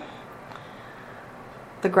thanking,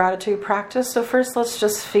 the gratitude practice. So first, let's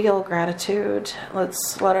just feel gratitude.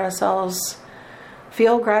 Let's let ourselves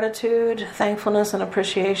feel gratitude, thankfulness, and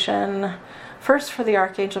appreciation. First, for the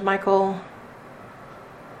Archangel Michael.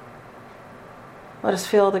 Let us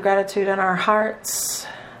feel the gratitude in our hearts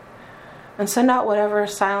and send out whatever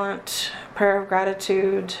silent prayer of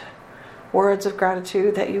gratitude, words of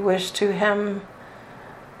gratitude that you wish to him,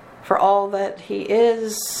 for all that he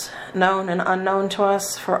is, known and unknown to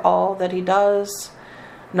us, for all that he does,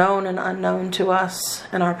 known and unknown to us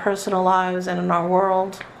in our personal lives and in our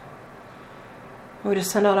world. We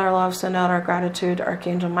just send out our love, send out our gratitude to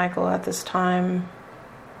Archangel Michael at this time.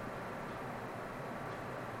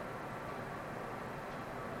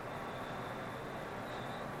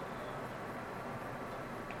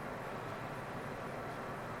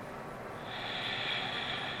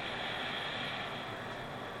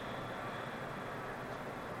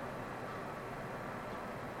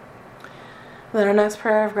 Then our next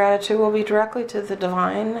prayer of gratitude will be directly to the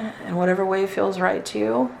divine in whatever way feels right to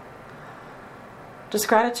you. Just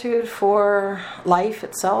gratitude for life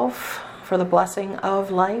itself, for the blessing of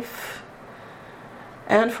life,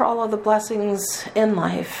 and for all of the blessings in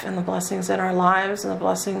life, and the blessings in our lives, and the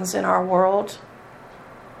blessings in our world.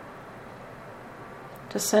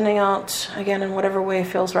 Just sending out, again, in whatever way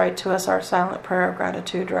feels right to us, our silent prayer of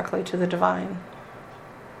gratitude directly to the divine.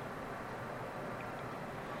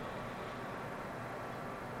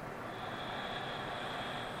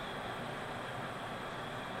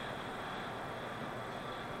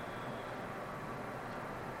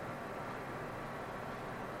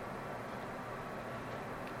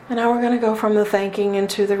 And now we're going to go from the thanking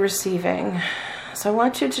into the receiving. So I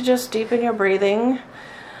want you to just deepen your breathing.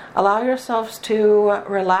 Allow yourselves to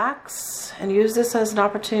relax and use this as an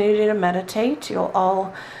opportunity to meditate. You'll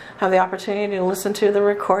all have the opportunity to listen to the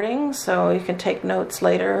recording, so you can take notes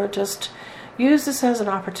later. Just use this as an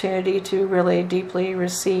opportunity to really deeply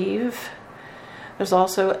receive. There's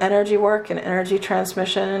also energy work and energy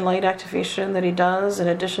transmission and light activation that he does in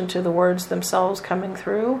addition to the words themselves coming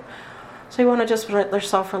through. So you want to just let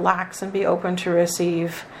yourself relax and be open to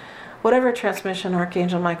receive whatever transmission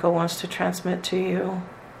Archangel Michael wants to transmit to you.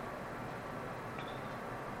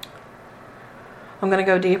 I'm going to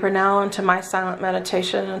go deeper now into my silent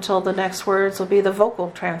meditation until the next words will be the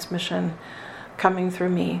vocal transmission coming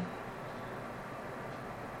through me.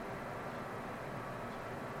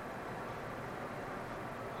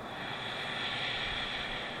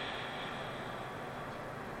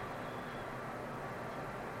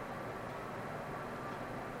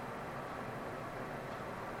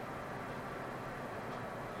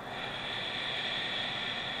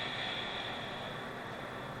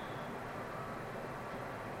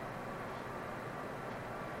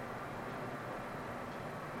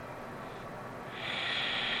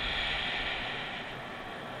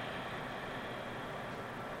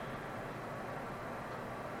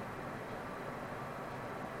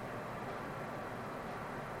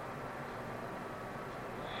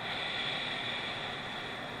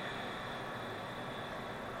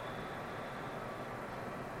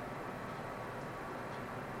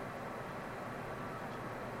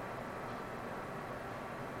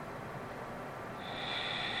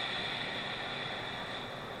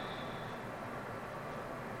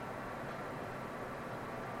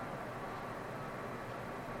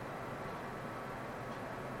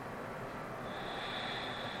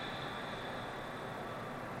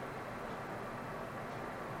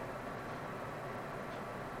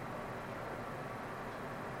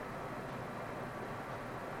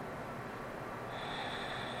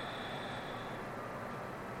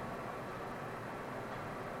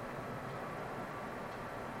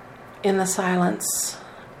 In the silence,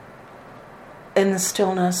 in the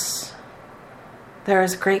stillness, there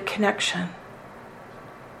is great connection.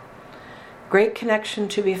 Great connection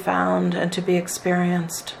to be found and to be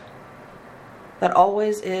experienced. That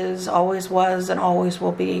always is, always was, and always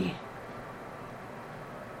will be.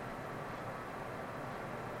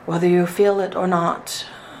 Whether you feel it or not,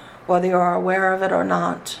 whether you are aware of it or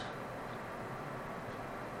not,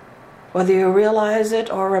 whether you realize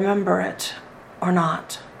it or remember it or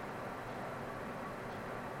not.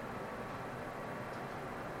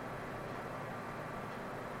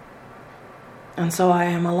 And so I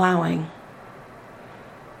am allowing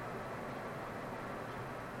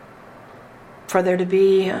for there to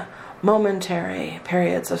be momentary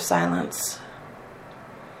periods of silence.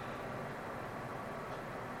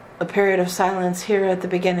 A period of silence here at the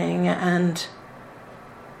beginning and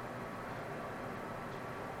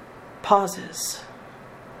pauses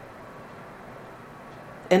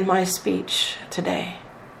in my speech today.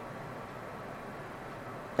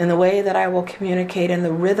 In the way that I will communicate, in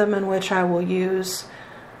the rhythm in which I will use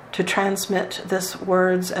to transmit these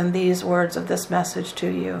words of this message to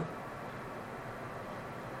you.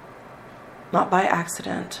 Not by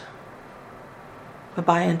accident, but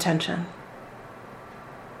by intention.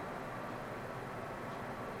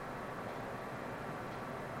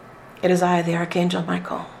 It is I, the Archangel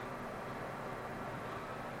Michael,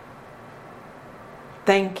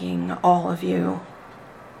 thanking all of you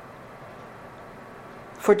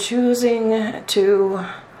for choosing to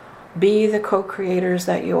be the co-creators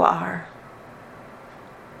that you are.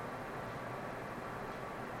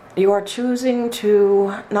 You are choosing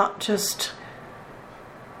to not just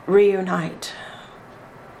reunite.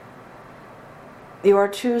 You are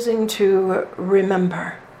choosing to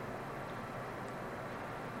remember.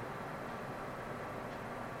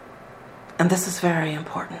 And this is very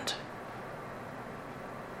important.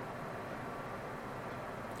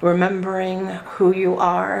 Remembering who you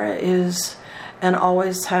are is and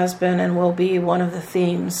always has been and will be one of the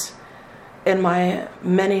themes in my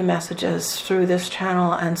many messages through this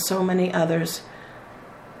channel and so many others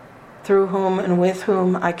through whom and with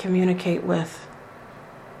whom I communicate with.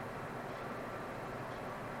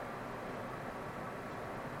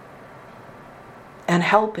 And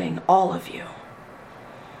helping all of you,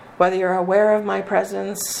 whether you're aware of my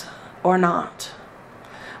presence or not,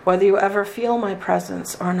 whether you ever feel my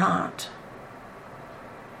presence or not,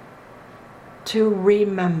 to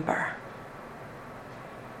remember.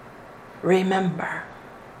 Remember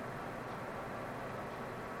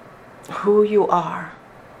who you are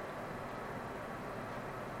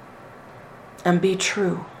and be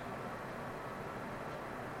true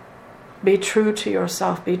Be true to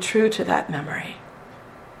yourself. Be true to that memory.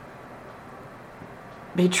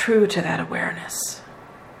 Be true to that awareness.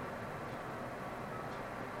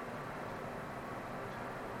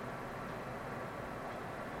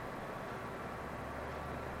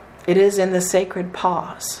 It is in the sacred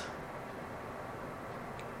pause.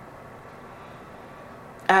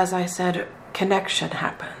 As I said, connection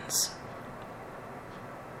happens.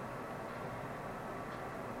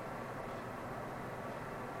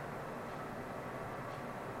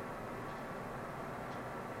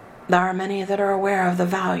 There are many that are aware of the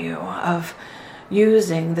value of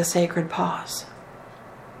using the sacred pause.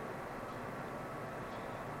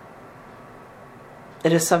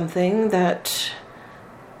 It is something that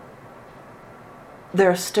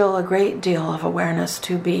there's still a great deal of awareness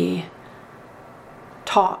to be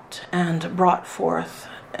taught and brought forth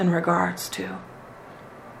in regards to.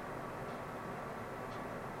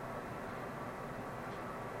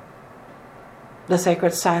 The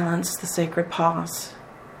sacred silence, the sacred pause,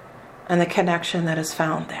 and the connection that is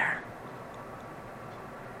found there.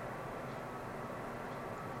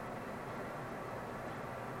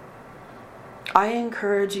 I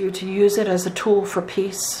encourage you to use it as a tool for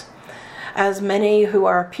peace, as many who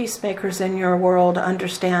are peacemakers in your world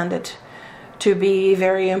understand it to be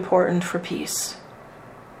very important for peace.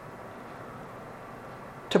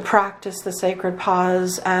 To practice the sacred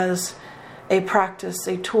pause as a practice,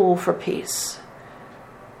 a tool for peace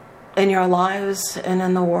in your lives and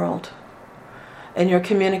in the world, in your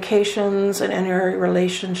communications and in your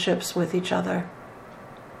relationships with each other.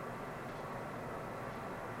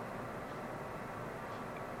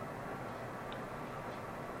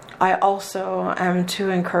 I also am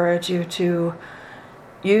to encourage you to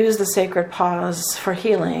use the sacred pause for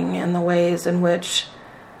healing in the ways in which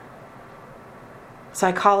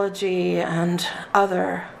psychology and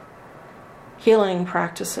other healing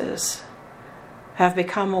practices have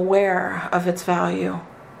become aware of its value,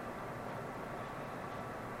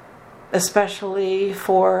 especially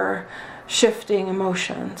for shifting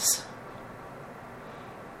emotions,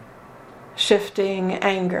 shifting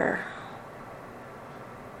anger,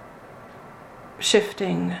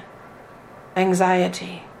 shifting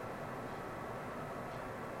anxiety.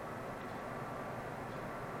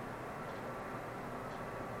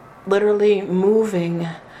 Literally moving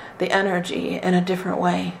the energy in a different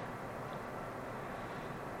way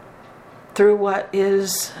through what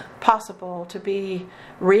is possible to be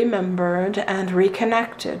remembered and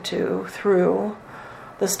reconnected to through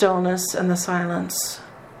the stillness and the silence,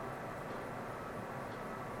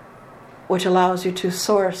 which allows you to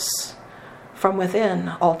source from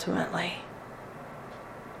within ultimately.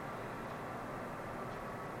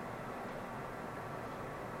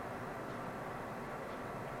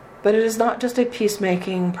 But it is not just a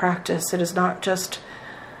peacemaking practice. It is not just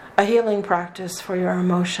a healing practice for your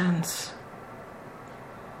emotions.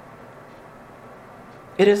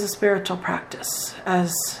 It is a spiritual practice,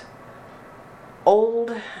 as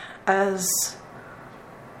old as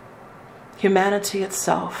humanity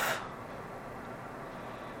itself,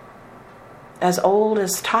 as old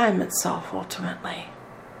as time itself ultimately.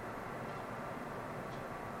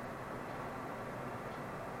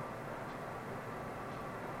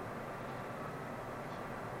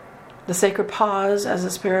 The sacred pause as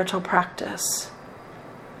a spiritual practice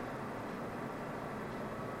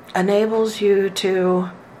enables you to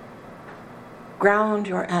ground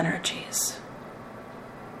your energies,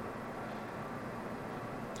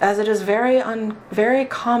 as it is very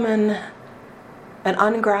common and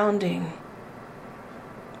ungrounding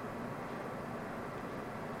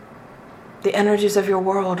the energies of your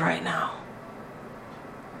world right now.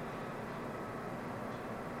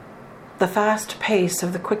 The fast pace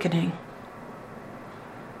of the quickening,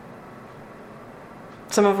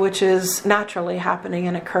 some of which is naturally happening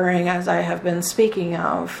and occurring, as I have been speaking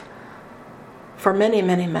of for many,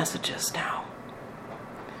 many messages now.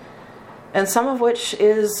 And some of which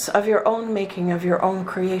is of your own making, of your own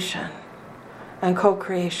creation and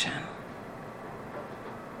co-creation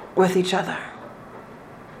with each other.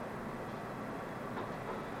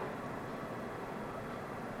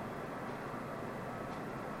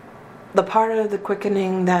 The part of the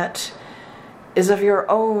quickening that is of your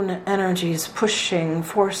own energies, pushing,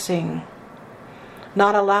 forcing,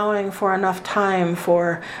 not allowing for enough time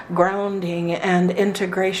for grounding and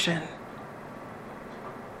integration,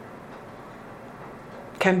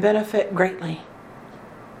 can benefit greatly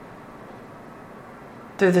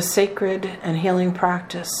through the sacred and healing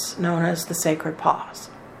practice known as the sacred pause.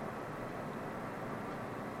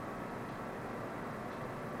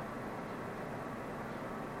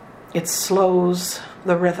 It slows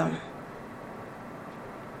the rhythm.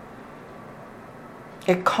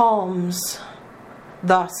 It calms,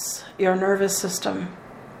 thus, your nervous system.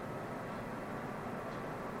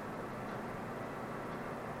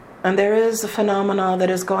 And there is a phenomena that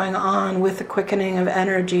is going on with the quickening of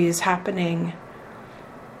energies happening,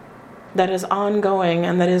 that is ongoing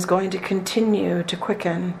and that is going to continue to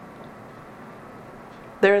quicken.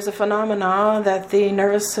 There is a phenomena that the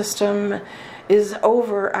nervous system is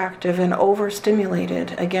overactive and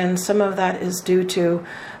overstimulated. Again, some of that is due to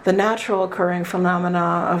the natural occurring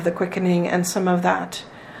phenomena of the quickening, and some of that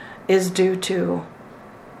is due to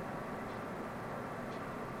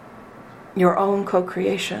your own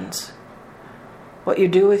co-creations, what you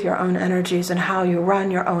do with your own energies and how you run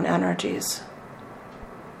your own energies.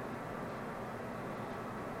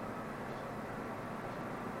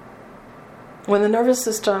 When the nervous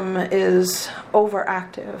system is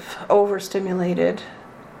overactive, overstimulated,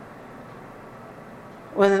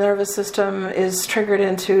 when the nervous system is triggered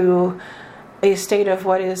into a state of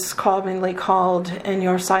what is commonly called in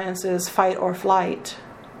your sciences fight or flight,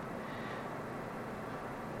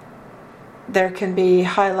 there can be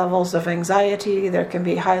high levels of anxiety, there can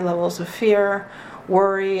be high levels of fear,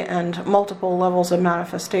 worry, and multiple levels of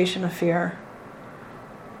manifestation of fear.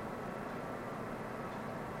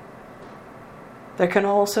 There can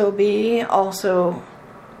also be a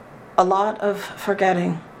lot of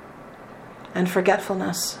forgetting and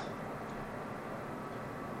forgetfulness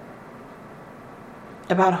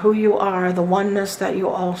about who you are, the oneness that you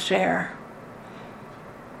all share,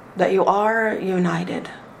 that you are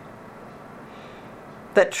united,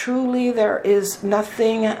 that truly there is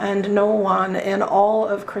nothing and no one in all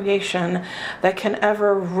of creation that can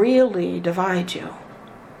ever really divide you.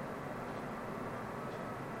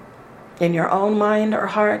 In your own mind or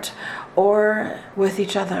heart, or with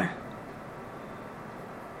each other.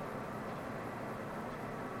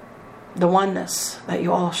 The oneness that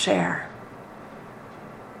you all share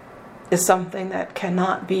is something that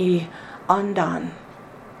cannot be undone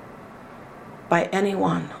by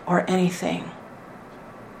anyone or anything,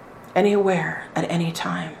 anywhere, at any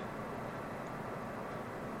time.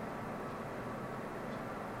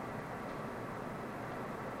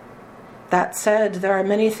 That said, there are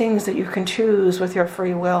many things that you can choose with your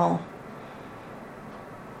free will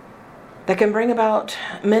that can bring about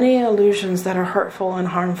many illusions that are hurtful and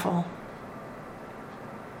harmful.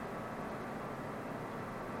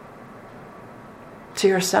 To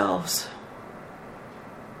yourselves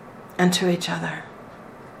and to each other.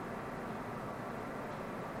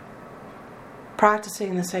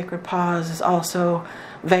 Practicing the sacred pause is also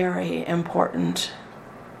very important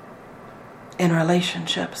in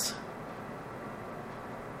relationships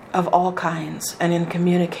of all kinds and in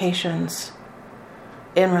communications,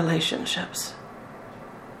 in relationships.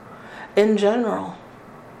 In general,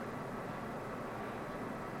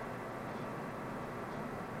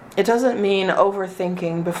 it doesn't mean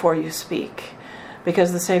overthinking before you speak,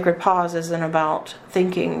 because the sacred pause isn't about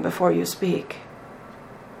thinking before you speak.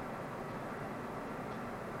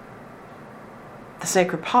 The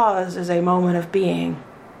sacred pause is a moment of being,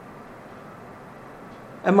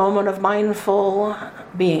 a moment of mindful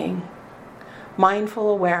being, mindful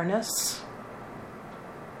awareness,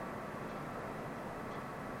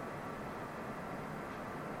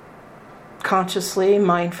 consciously,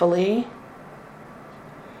 mindfully,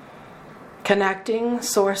 connecting,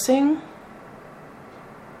 sourcing,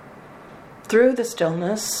 through the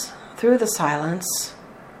stillness, through the silence,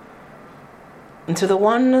 into the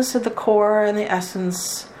oneness of the core and the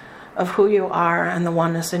essence of who you are and the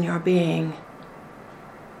oneness in your being.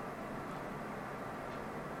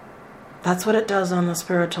 That's what it does on the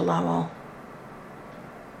spiritual level.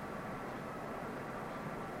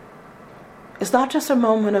 It's not just a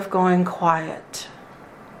moment of going quiet.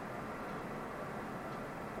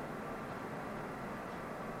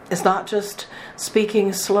 It's not just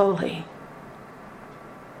speaking slowly.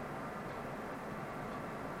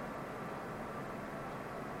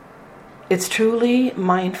 It's truly,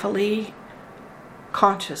 mindfully,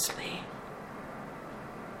 consciously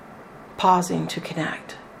pausing to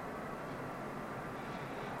connect.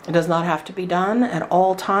 It does not have to be done at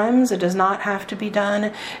all times. It does not have to be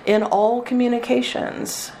done in all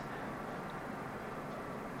communications.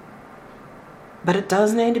 But it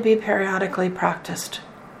does need to be periodically practiced.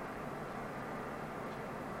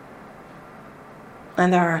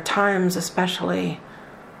 And there are times especially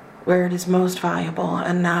where it is most valuable,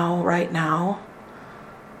 and now, right now,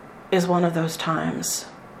 is one of those times.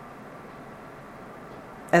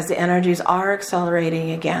 As the energies are accelerating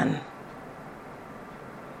again,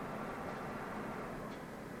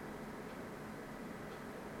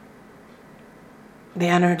 the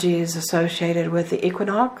energies associated with the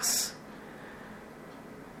equinox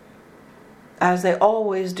as they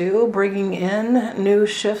always do, bringing in new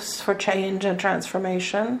shifts for change and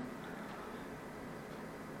transformation.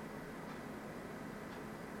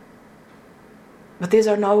 But these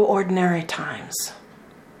are no ordinary times.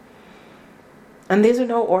 And these are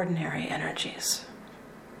no ordinary energies.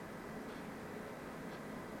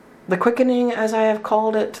 The quickening, as I have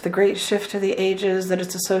called it, the great shift of the ages that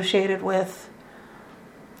it's associated with,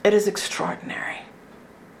 it is extraordinary.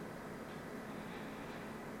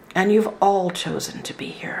 And you've all chosen to be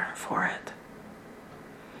here for it.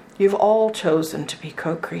 You've all chosen to be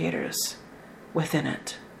co-creators within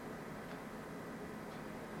it.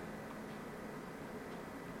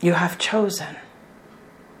 You have chosen,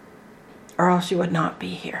 or else you would not be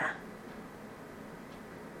here.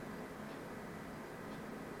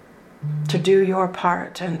 To do your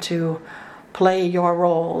part and to play your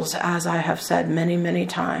roles, as I have said many, many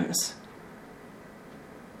times,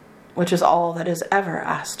 which is all that is ever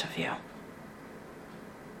asked of you.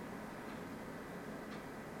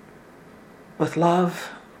 With love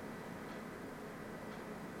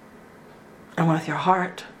and with your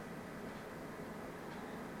heart,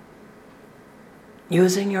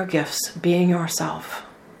 using your gifts, being yourself,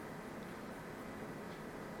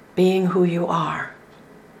 being who you are.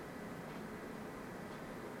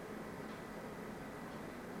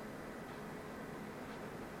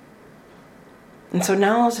 And so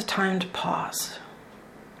now is a time to pause.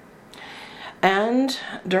 And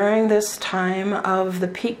during this time of the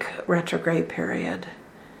peak retrograde period,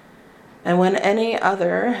 and when any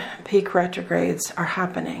other peak retrogrades are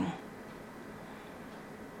happening,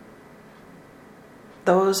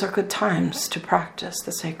 those are good times to practice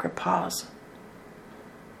the sacred pause.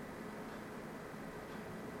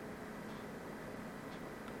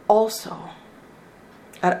 Also,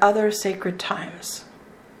 at other sacred times,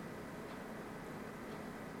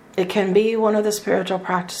 it can be one of the spiritual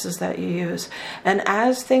practices that you use. And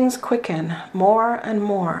as things quicken more and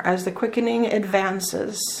more, as the quickening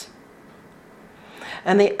advances,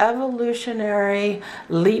 and the evolutionary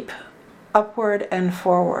leap upward and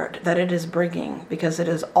forward that it is bringing, because it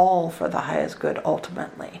is all for the highest good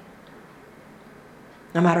ultimately.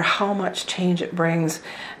 No matter how much change it brings,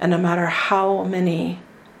 and no matter how many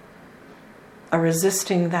are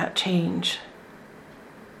resisting that change,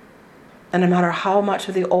 and no matter how much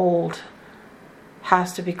of the old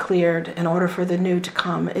has to be cleared in order for the new to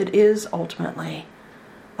come, it is ultimately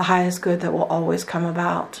the highest good that will always come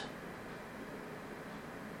about.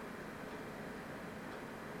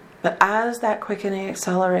 But as that quickening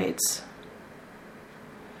accelerates,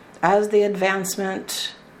 as the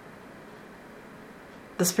advancement,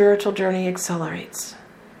 the spiritual journey accelerates,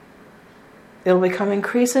 it will become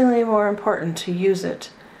increasingly more important to use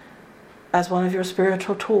it as one of your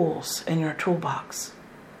spiritual tools in your toolbox.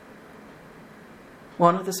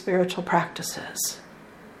 One of the spiritual practices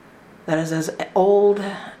that is as old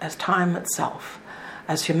as time itself,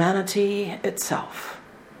 as humanity itself,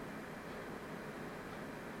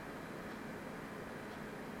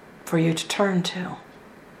 for you to turn to.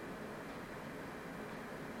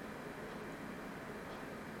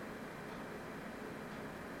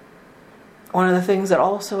 One of the things that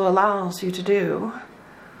also allows you to do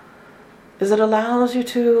is it allows you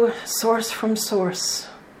to source from source.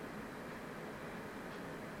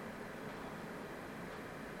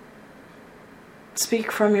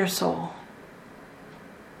 Speak from your soul.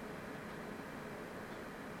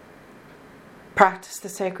 Practice the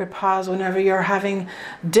sacred pause whenever you're having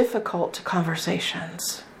difficult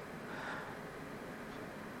conversations.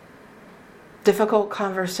 Difficult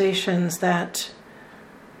conversations that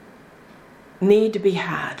need to be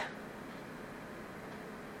had.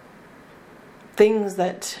 Things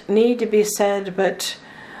that need to be said, but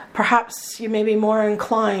perhaps you may be more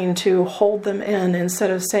inclined to hold them in instead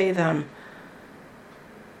of say them.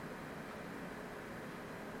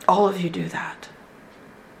 All of you do that.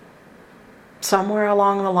 Somewhere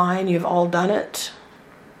along the line, you've all done it,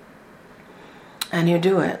 and you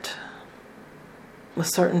do it with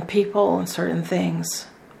certain people and certain things.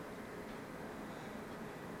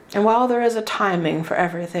 And while there is a timing for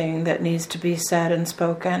everything that needs to be said and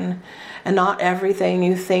spoken, and not everything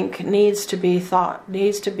you think needs to be thought,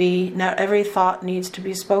 not every thought needs to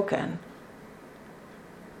be spoken.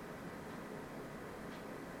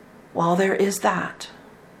 While there is that,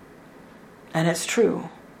 and it's true,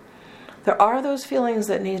 there are those feelings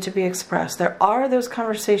that need to be expressed. There are those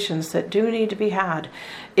conversations that do need to be had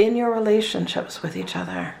in your relationships with each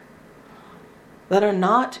other that are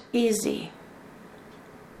not easy.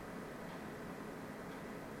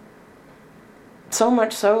 So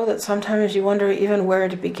much so that sometimes you wonder even where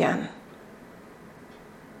to begin.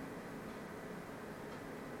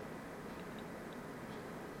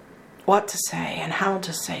 what to say and how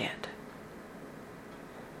to say it.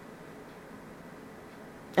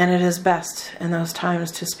 And it is best in those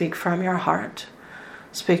times to speak from your heart.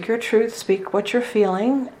 Speak your truth, speak what you're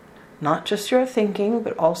feeling, not just your thinking,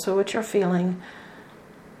 but also what you're feeling.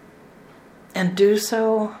 And do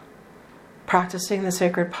so practicing the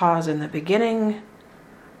sacred pause in the beginning,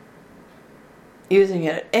 using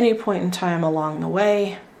it at any point in time along the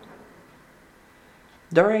way,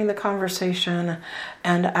 during the conversation,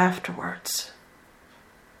 and afterwards.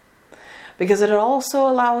 Because it also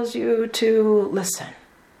allows you to listen.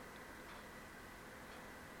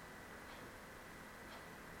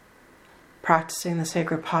 Practicing the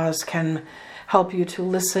sacred pause can help you to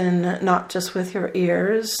listen not just with your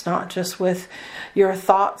ears, not just with your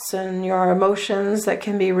thoughts and your emotions that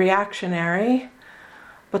can be reactionary,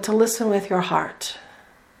 but to listen with your heart.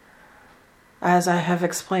 As I have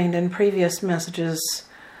explained in previous messages,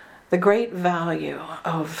 the great value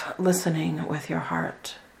of listening with your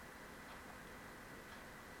heart.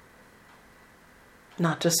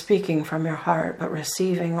 Not just speaking from your heart, but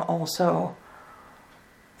receiving also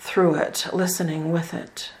through it, listening with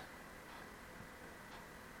it.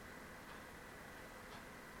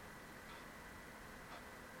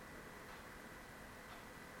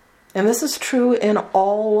 And this is true in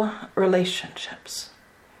all relationships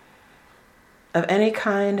of any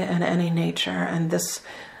kind and any nature. And this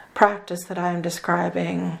practice that I am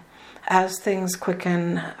describing, as things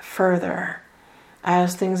quicken further,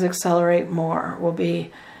 as things accelerate more, will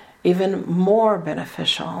be even more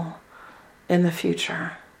beneficial in the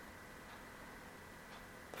future.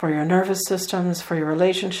 For your nervous systems, for your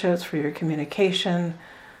relationships, for your communication,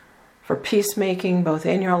 for peacemaking, both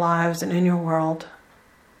in your lives and in your world.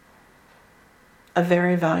 A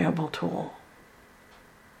very valuable tool.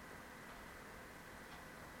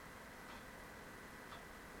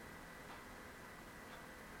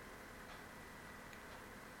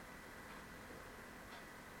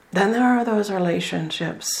 Then there are those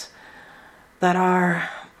relationships that are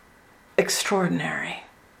extraordinary.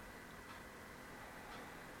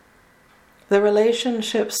 The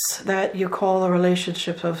relationships that you call the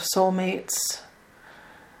relationships of soulmates,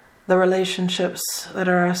 the relationships that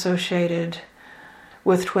are associated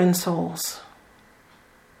with twin souls.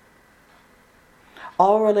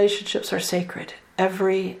 All relationships are sacred.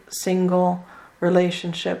 Every single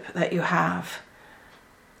relationship that you have,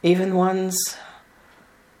 even ones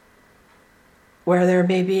where there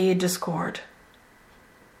may be discord,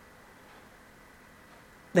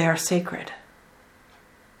 they are sacred.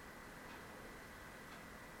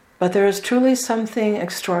 But there is truly something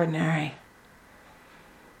extraordinary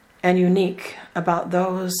and unique about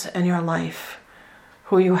those in your life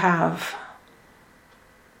who you have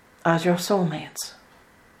as your soulmates,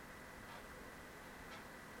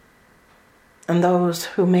 and those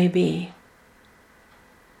who may be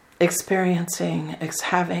experiencing,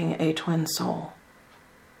 having a twin soul.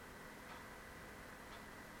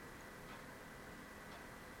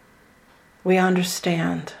 We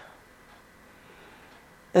understand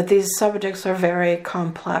that these subjects are very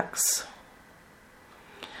complex,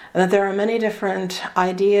 and that there are many different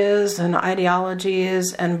ideas and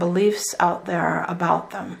ideologies and beliefs out there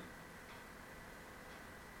about them.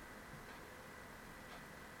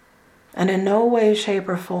 And in no way, shape,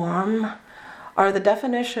 or form are the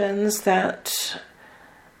definitions that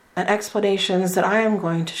and explanations that I am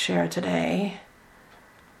going to share today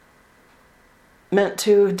meant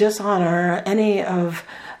to dishonor any of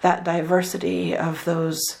that diversity of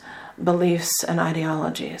those beliefs and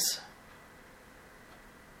ideologies.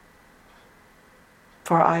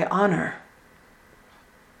 For I honor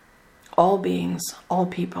all beings, all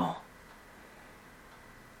people,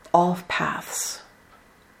 all paths.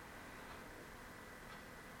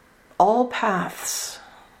 All paths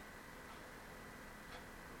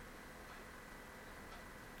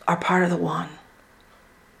are part of the one.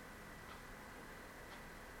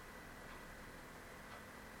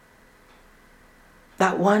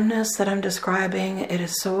 That oneness that I'm describing, it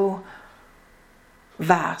is so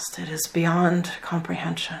vast, it is beyond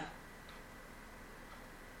comprehension.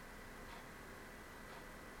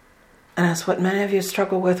 And that's what many of you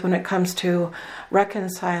struggle with when it comes to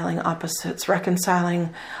reconciling opposites,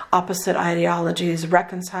 reconciling opposite ideologies,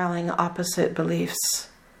 reconciling opposite beliefs.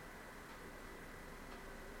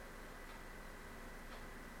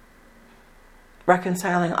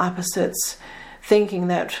 Reconciling opposites, thinking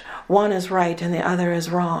that one is right and the other is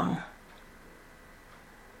wrong.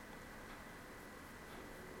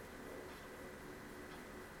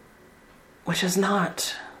 Which is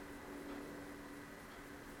not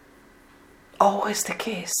always the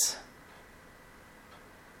case.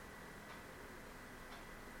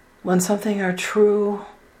 when something are true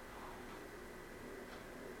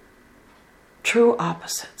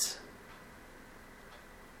opposites.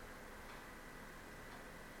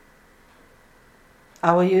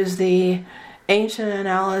 I will use the ancient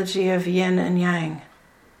analogy of yin and yang.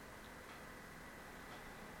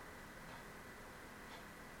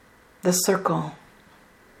 The circle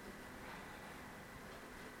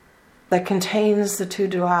that contains the two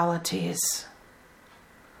dualities,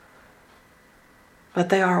 but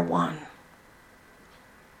they are one,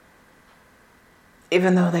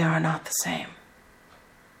 even though they are not the same.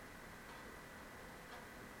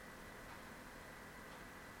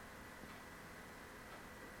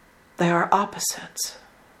 They are opposites,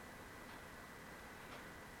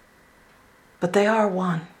 but they are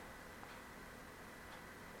one.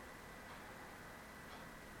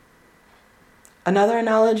 Another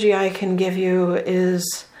analogy I can give you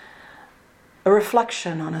is a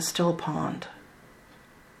reflection on a still pond.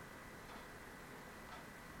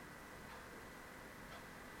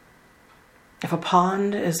 If a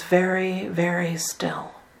pond is very, very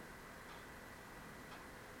still,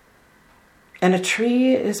 and a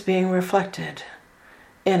tree is being reflected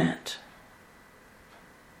in it,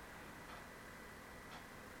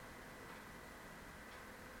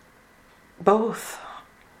 both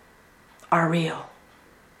are real.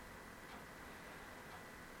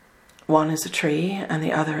 One is a tree and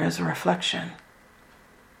the other is a reflection.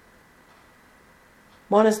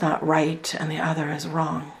 One is not right and the other is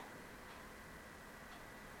wrong.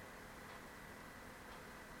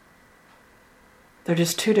 They're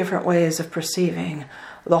just two different ways of perceiving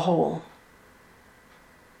the whole.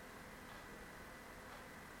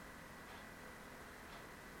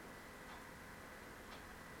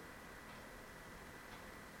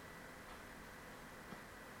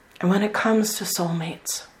 And when it comes to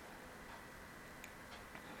soulmates,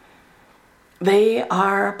 they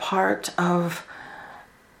are part of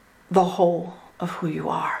the whole of who you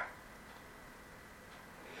are.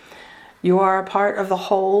 You are a part of the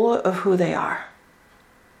whole of who they are.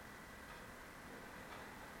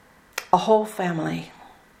 A whole family,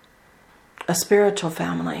 a spiritual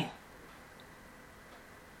family.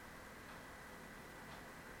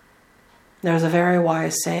 There's a very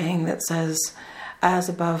wise saying that says, as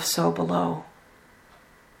above, so below.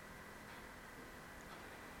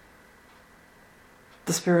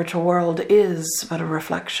 The spiritual world is but a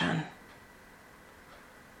reflection.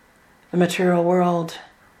 The material world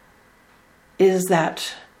is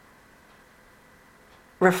that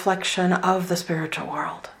reflection of the spiritual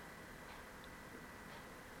world.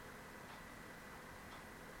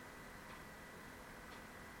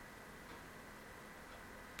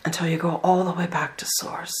 Until you go all the way back to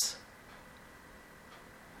source.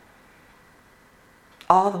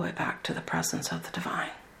 All the way back to the presence of the divine.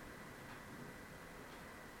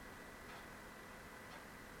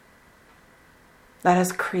 That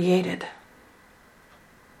has created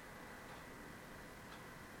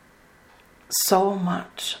so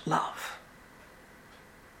much love.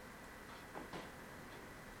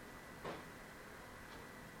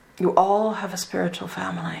 You all have a spiritual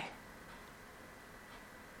family.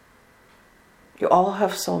 You all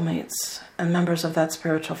have soulmates and members of that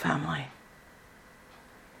spiritual family.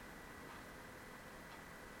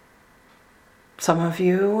 Some of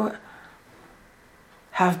you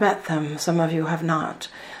have met them, some of you have not.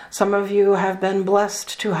 Some of you have been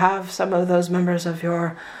blessed to have some of those members of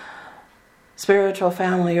your spiritual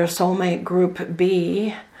family, your soulmate group,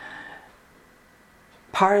 be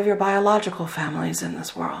part of your biological families in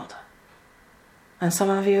this world. And some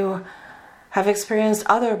of you have experienced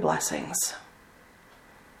other blessings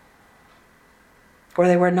where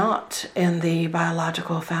they were not in the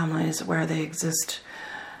biological families where they exist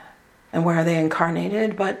and where they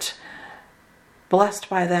incarnated, but blessed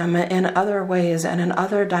by them in other ways and in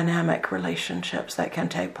other dynamic relationships that can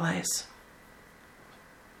take place.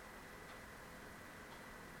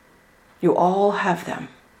 You all have them.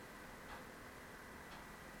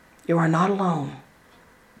 You are not alone.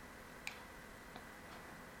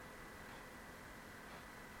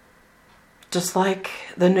 Just like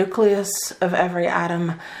the nucleus of every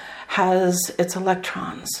atom has its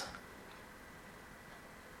electrons.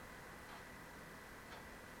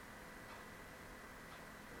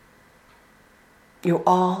 You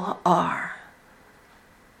all are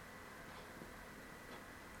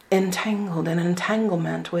entangled in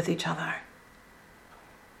entanglement with each other.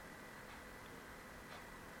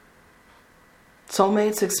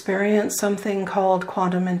 Soulmates experience something called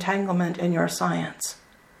quantum entanglement in your science.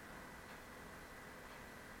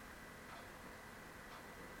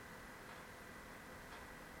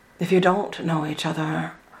 If you don't know each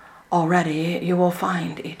other already, you will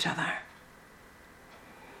find each other.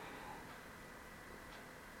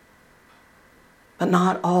 But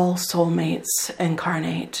not all soulmates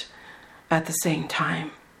incarnate at the same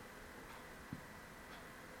time.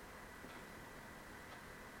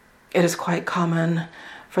 It is quite common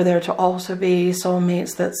for there to also be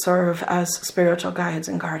soulmates that serve as spiritual guides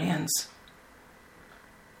and guardians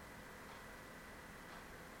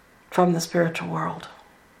from the spiritual world.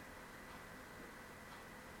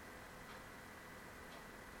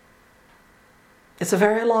 It's a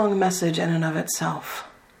very long message in and of itself.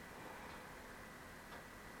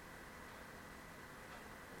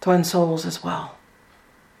 Twin souls as well.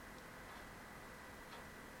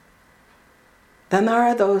 Then there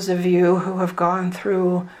are those of you who have gone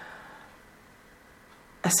through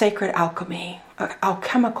a sacred alchemy, an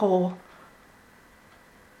alchemical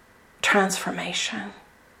transformation.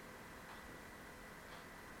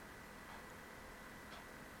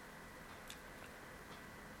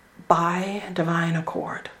 By divine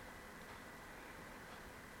accord,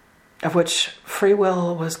 of which free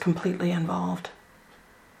will was completely involved.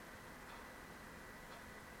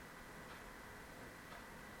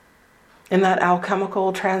 In that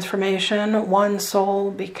alchemical transformation, one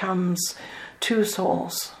soul becomes two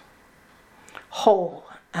souls, whole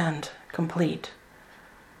and complete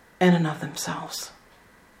in and of themselves.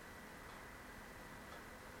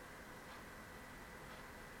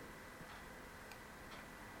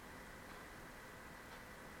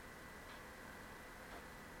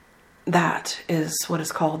 That is what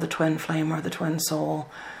is called the twin flame or the twin soul,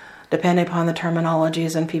 depending upon the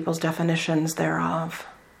terminologies and people's definitions thereof.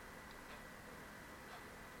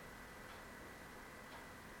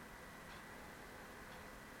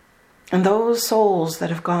 And those souls that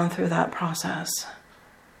have gone through that process,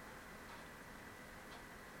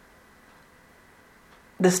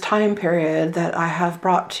 this time period that I have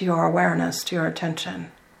brought to your awareness, to your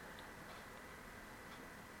attention,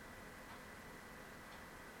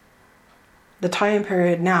 the time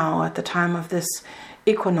period now at the time of this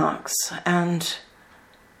equinox and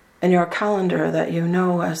in your calendar that you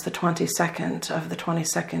know as the 22nd of the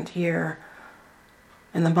 22nd year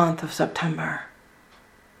in the month of September.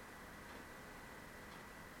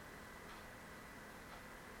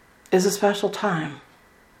 Is a special time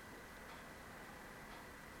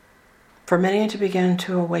for many to begin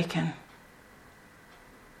to awaken.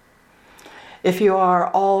 If you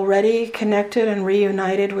are already connected and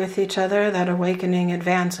reunited with each other, that awakening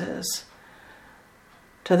advances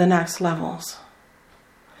to the next levels.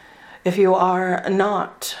 If you are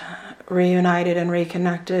not reunited and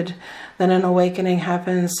reconnected, then an awakening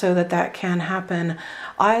happens so that that can happen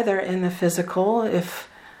either in the physical, if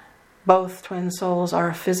both twin souls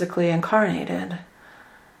are physically incarnated,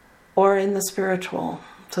 or in the spiritual,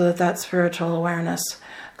 so that that spiritual awareness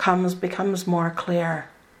becomes more clear.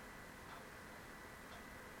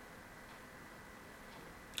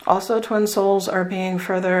 Also, twin souls are being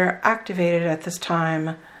further activated at this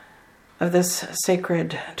time of this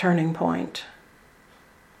sacred turning point.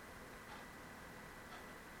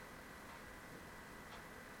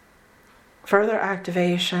 Further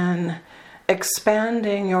activation,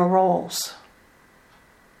 expanding your roles,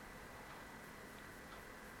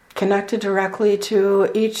 connected directly to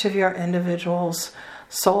each of your individuals'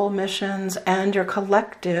 soul missions and your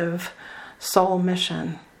collective soul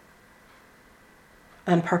mission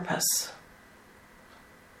and purpose.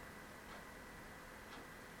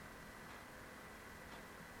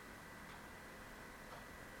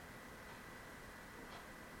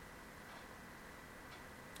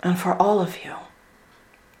 And for all of you,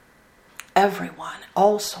 everyone,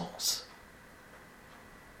 all souls,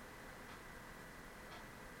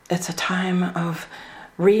 it's a time of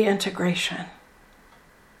reintegration.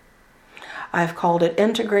 I've called it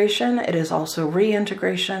integration. It is also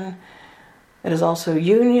reintegration. It is also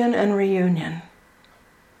union and reunion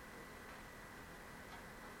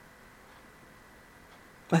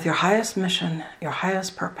with your highest mission, your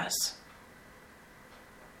highest purpose.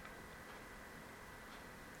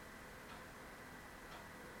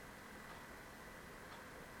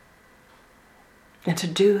 And to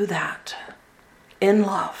do that in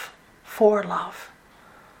love, for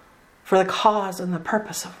the cause and the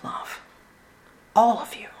purpose of love. All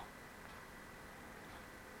of you.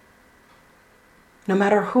 No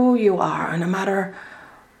matter who you are, no matter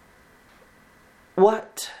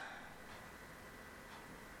what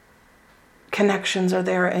connections are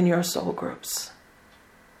there in your soul groups.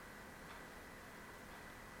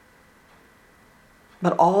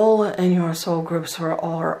 But all in your soul groups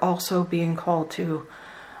are also being called to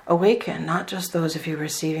awaken, not just those of you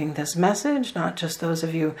receiving this message, not just those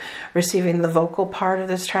of you receiving the vocal part of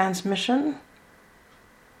this transmission.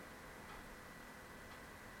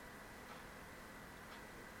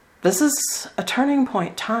 This is a turning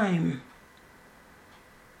point time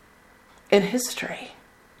in history.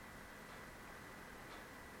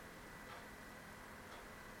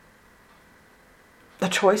 The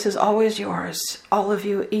choice is always yours. All of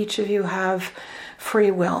you, each of you have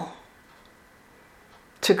free will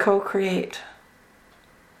to co-create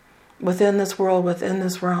within this world, within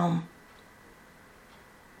this realm,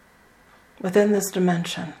 within this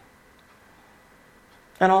dimension,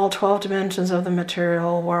 and all 12 dimensions of the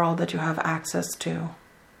material world that you have access to.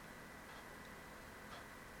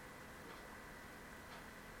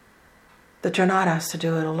 That you're not asked to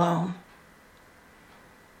do it alone.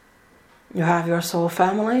 You have your soul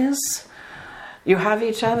families. You have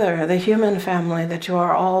each other, the human family that you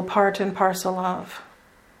are all part and parcel of.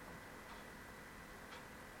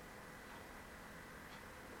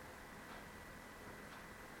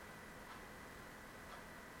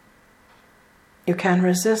 You can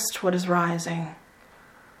resist what is rising.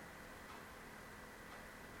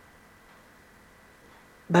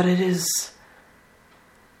 But it is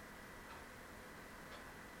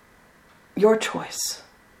your choice.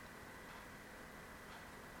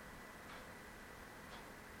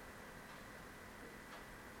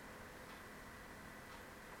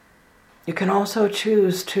 You can also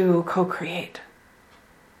choose to co-create,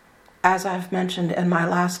 as I've mentioned in my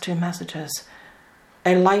last two messages,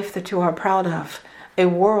 a life that you are proud of, a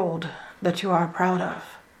world that you are proud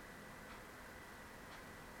of.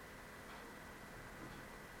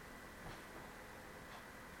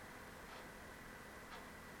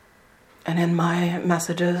 And in my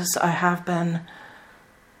messages, I have been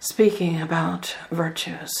speaking about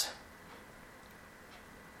virtues.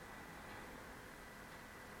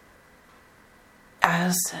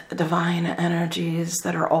 As divine energies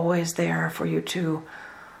that are always there for you to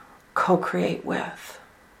co-create with.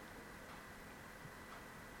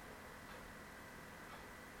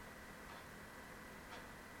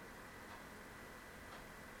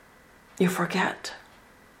 You forget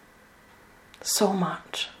so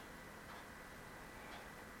much.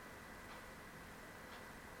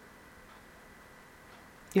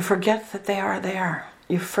 You forget that they are there.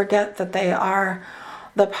 You forget that they are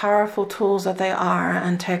the powerful tools that they are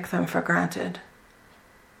and take them for granted.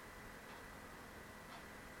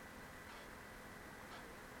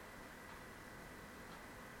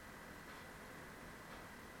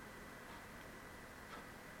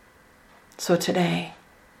 So today,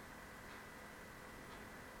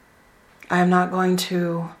 I am not going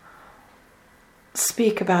to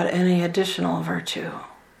speak about any additional virtue.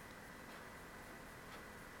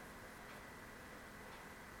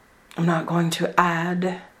 I'm not going to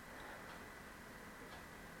add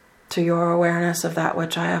to your awareness of that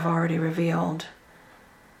which I have already revealed.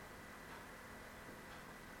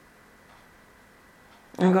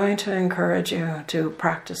 I'm going to encourage you to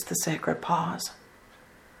practice the sacred pause.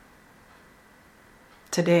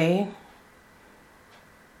 Today,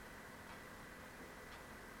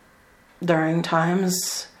 during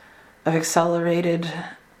times of accelerated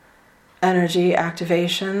energy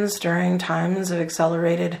activations, during times of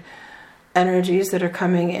accelerated energies that are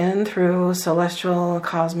coming in through celestial,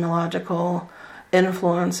 cosmological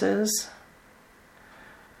influences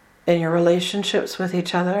in your relationships with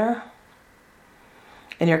each other,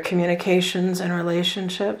 in your communications and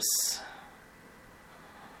relationships,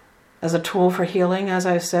 as a tool for healing, as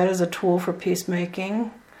I've said, as a tool for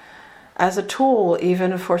peacemaking, as a tool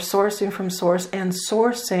even for sourcing from source and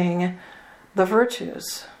sourcing the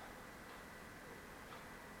virtues.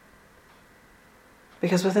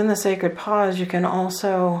 Because within the sacred pause, you can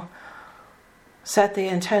also set the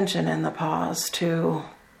intention in the pause to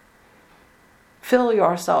fill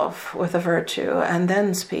yourself with a virtue and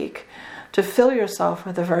then speak, to fill yourself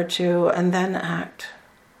with a virtue and then act.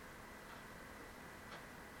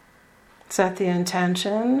 Set the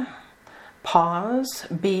intention, pause,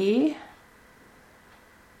 be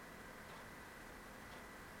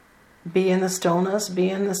in the stillness, be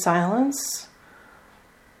in the silence.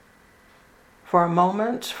 For a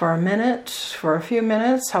moment, for a minute, for a few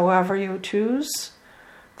minutes, however you choose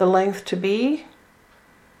the length to be.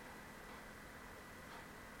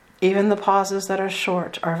 Even the pauses that are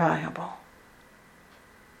short are valuable.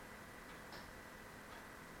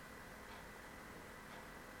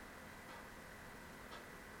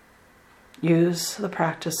 Use the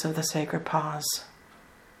practice of the sacred pause.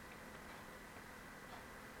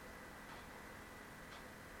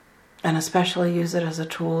 And especially use it as a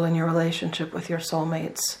tool in your relationship with your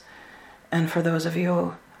soulmates. And for those of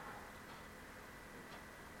you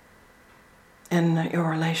in your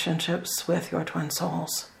relationships with your twin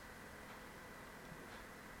souls.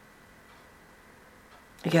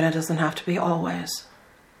 Again, it doesn't have to be always.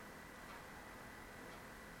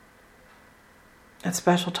 At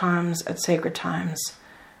special times, at sacred times,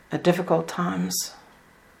 at difficult times,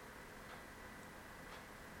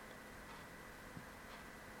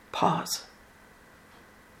 pause.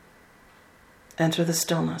 Enter the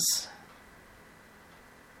stillness.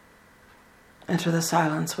 Enter the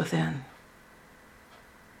silence within.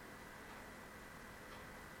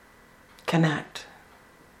 Connect.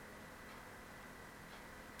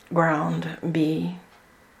 Ground, be.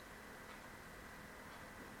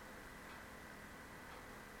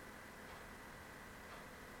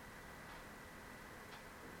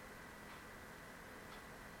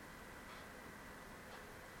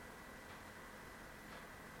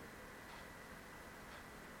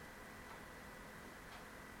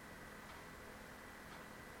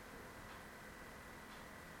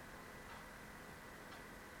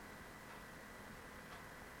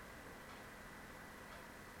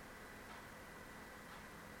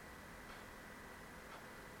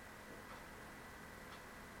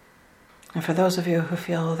 And for those of you who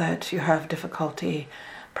feel that you have difficulty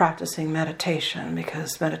practicing meditation,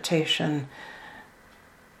 because meditation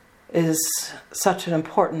is such an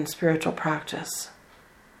important spiritual practice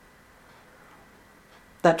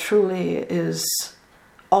that truly is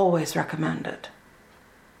always recommended,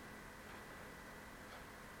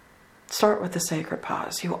 start with the sacred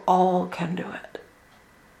pause. You all can do it.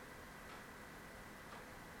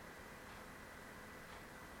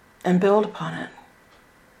 And build upon it.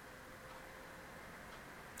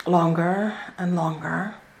 Longer and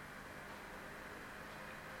longer,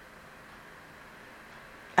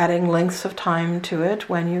 adding lengths of time to it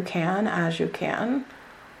when you can, as you can,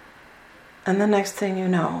 and the next thing you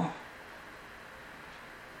know,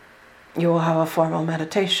 you will have a formal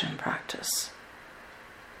meditation practice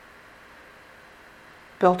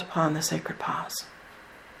built upon the sacred pause.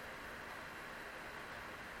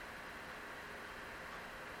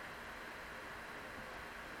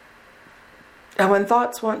 And when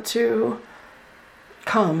thoughts want to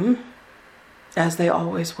come, as they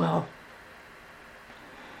always will,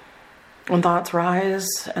 when thoughts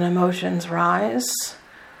rise and emotions rise,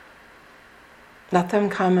 let them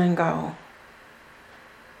come and go.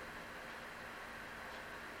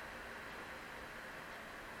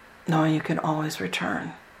 Knowing you can always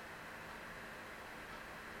return.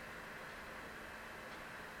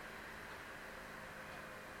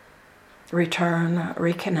 Return,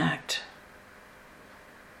 reconnect.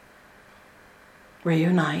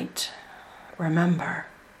 Reunite, remember.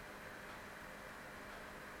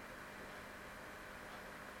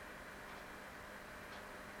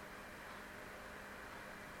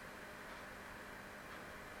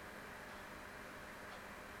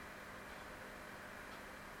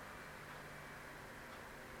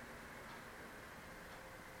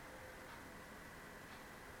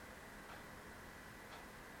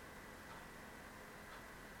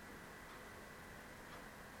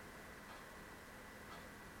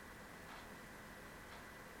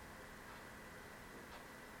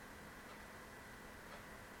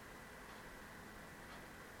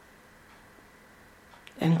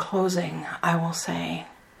 In closing, I will say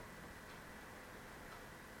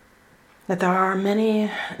that there are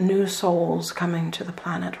many new souls coming to the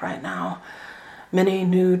planet right now, many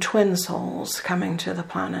new twin souls coming to the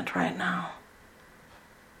planet right now.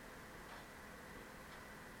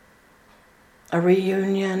 A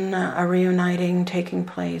reunion, a reuniting taking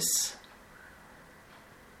place.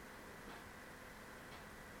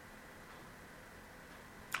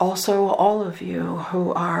 Also, all of you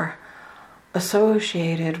who are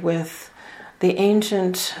associated with the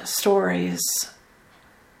ancient stories,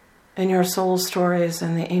 in your soul stories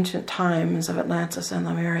in the ancient times of Atlantis and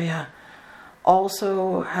Lemuria,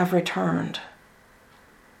 also have returned.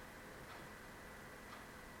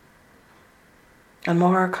 And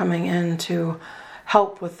more are coming in to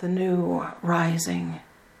help with the new rising.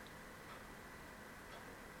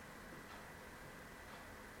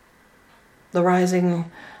 The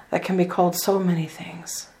rising that can be called so many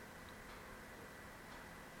things.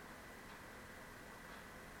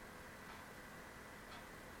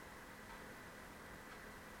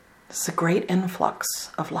 It's a great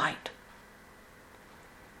influx of light.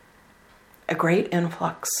 A great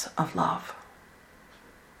influx of love.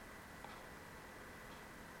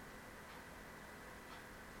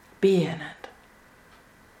 Be in it.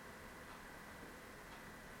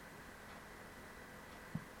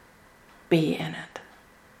 Be in it.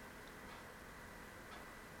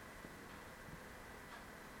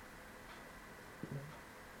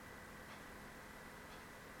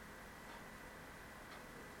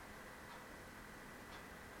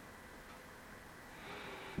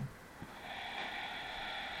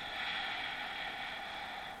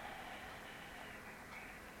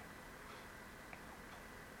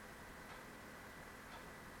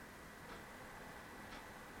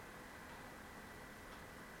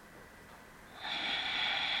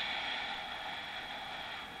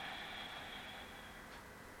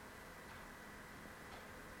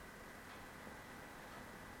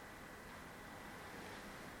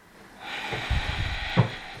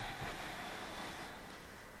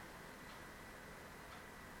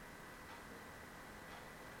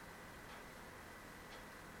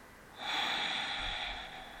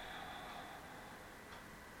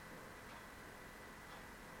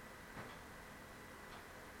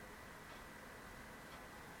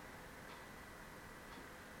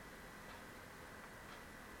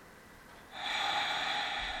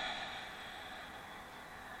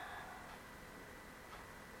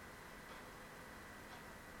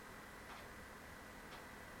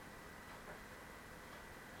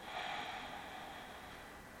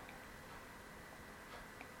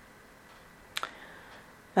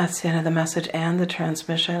 That's the end of the message and the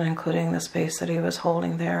transmission, including the space that he was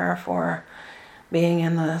holding there for being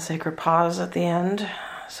in the sacred pause at the end.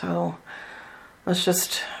 So let's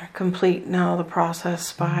just complete now the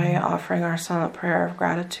process by offering our silent prayer of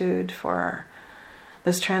gratitude for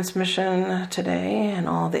this transmission today and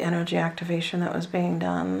all the energy activation that was being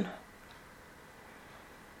done.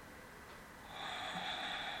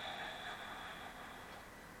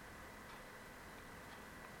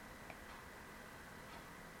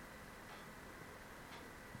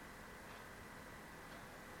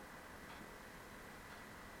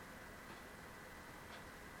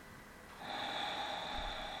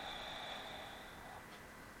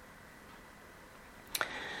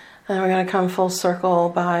 And we're going to come full circle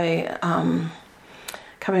by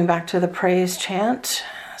coming back to the praise chant.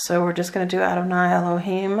 So we're just going to do Adonai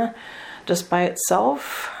Elohim just by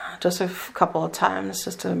itself, just a couple of times,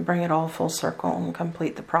 just to bring it all full circle and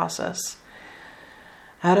complete the process.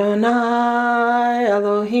 Adonai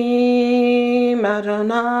Elohim,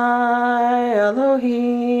 Adonai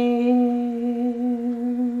Elohim,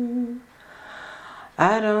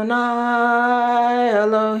 Adonai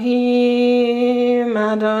Elohim,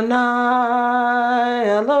 Adonai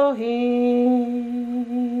Elohim,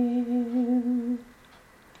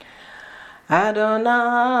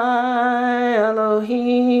 Adonai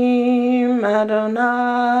Elohim,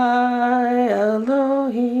 Adonai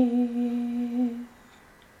Elohim.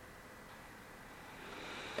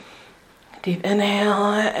 Deep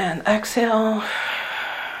inhale and exhale.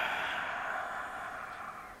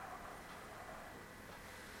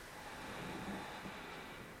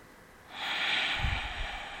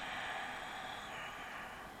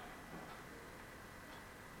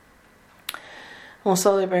 We'll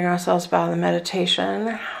slowly bring ourselves out of the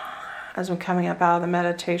meditation. As I'm coming up out of the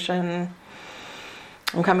meditation,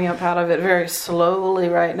 I'm coming up out of it very slowly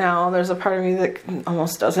right now. There's a part of me that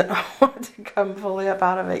almost doesn't want to come fully up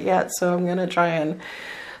out of it yet, so I'm going to try and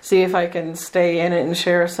see if I can stay in it and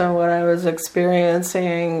share some of what I was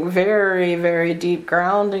experiencing. Very, very deep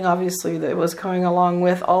grounding, obviously, that was coming along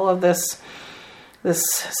with all of this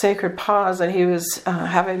sacred pause that he was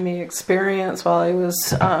having me experience while he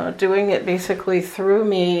was doing it basically through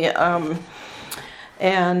me. I'll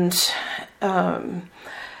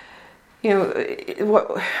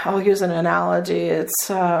use an analogy. It's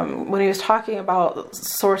when he was talking about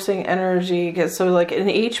sourcing energy, so like in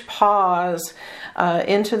each pause,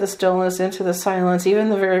 into the stillness, into the silence, even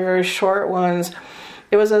the very, very short ones,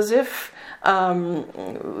 it was as if I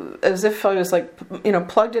was like,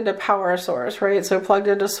 plugged into power source, right? So plugged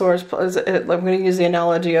into source, I'm going to use the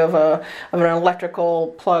analogy of an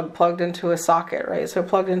electrical plug plugged into a socket, right? So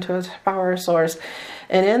plugged into a power source.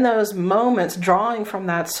 And in those moments, drawing from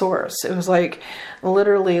that source, it was like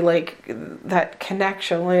literally like that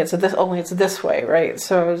connection. It's this way, right?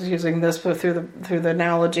 So I was using this through the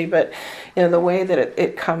analogy, but the way that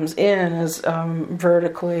it comes in is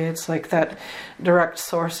vertically. It's like that direct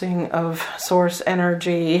sourcing of source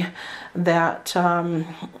energy that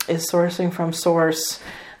is sourcing from source.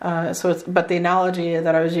 But the analogy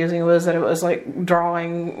that I was using was that it was like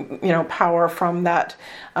drawing, power from that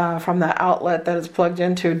outlet that it's plugged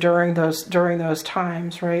into during those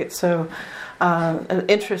times, right? So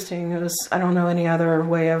interesting. It was, I don't know any other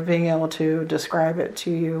way of being able to describe it to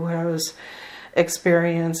you. What I was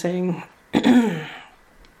experiencing,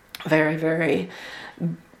 very, very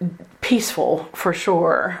peaceful for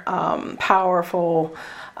sure, powerful.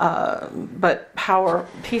 But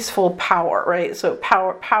peaceful power, right? So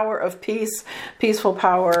power of peace, peaceful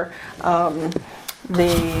power,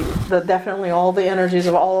 the definitely all the energies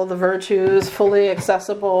of all of the virtues, fully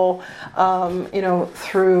accessible,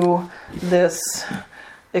 through this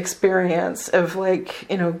experience of like,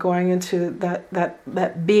 going into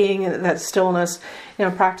that being, that stillness,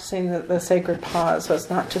 practicing the sacred pause. So it's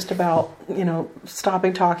not just about,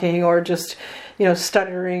 stopping talking or just,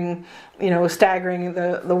 stuttering, staggering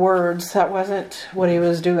the words. That wasn't what he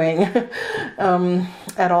was doing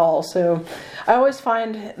at all. So I always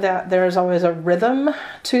find that there's always a rhythm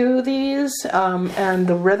to these, and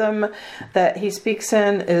the rhythm that he speaks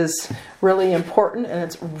in is really important, and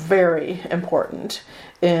it's very important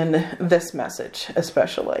in this message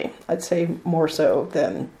especially. I'd say more so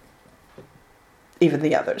than even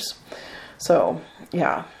the others. So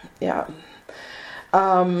yeah.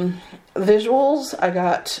 Visuals, I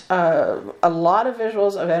got a lot of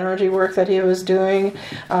visuals of energy work that he was doing.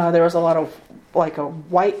 There was a lot of like a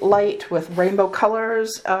white light with rainbow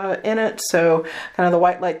colors in it. So kind of the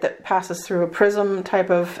white light that passes through a prism type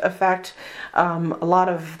of effect. A lot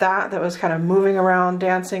of that was kind of moving around,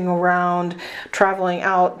 dancing around, traveling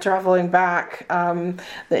out, traveling back,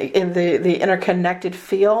 the interconnected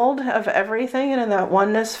field of everything, and in that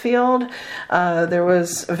oneness field, there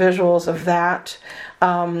was visuals of that.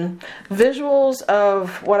 Visuals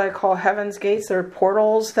of what I call heaven's gates. They're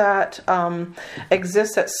portals that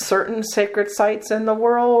exist at certain sacred sites in the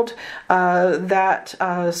world that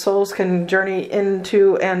souls can journey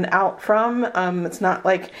into and out from. It's not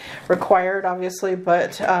like required, obviously,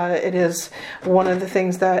 but it is one of the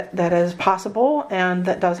things that is possible and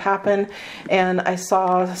that does happen. And I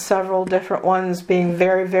saw several different ones being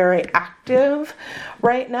very, very active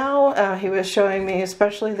right now. He was showing me,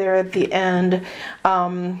 especially there at the end,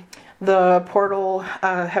 the portal,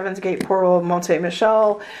 Heaven's Gate portal of Mont Saint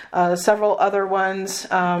Michel, several other ones,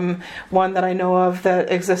 one that I know of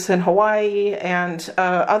that exists in Hawaii, and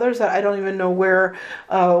others that I don't even know where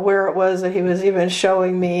it was that he was even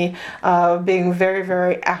showing me being very,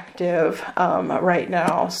 very active right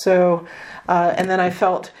now. So, and then I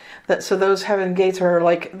felt that, so those heaven gates are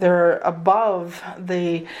like, they're above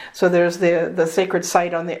so there's the sacred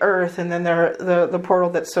site on the earth, and then there the portal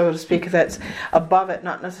that's, so to speak, that's above it,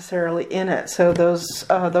 not necessarily in it. So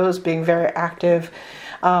those being very active.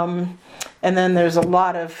 And then there's a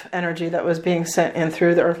lot of energy that was being sent in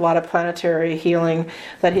through the earth, a lot of planetary healing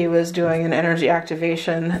that he was doing and energy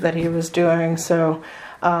activation that he was doing. So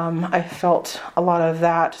I felt a lot of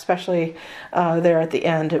that, especially there at the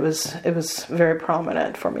end. It was very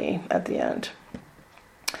prominent for me at the end.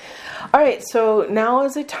 All right, so now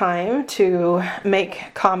is a time to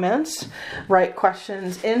make comments, write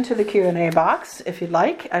questions into the Q&A box if you'd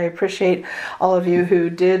like. I appreciate all of you who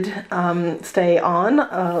did stay on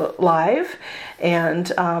live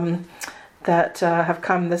and that have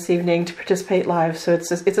come this evening to participate live. So it's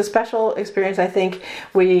a special experience. I think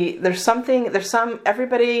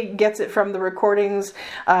everybody gets it from the recordings.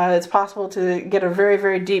 It's possible to get a very,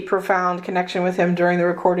 very deep, profound connection with him during the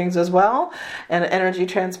recordings as well, and energy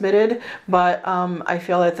transmitted. But I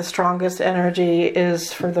feel that the strongest energy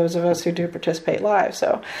is for those of us who do participate live.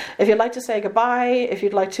 So if you'd like to say goodbye, if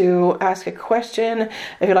you'd like to ask a question,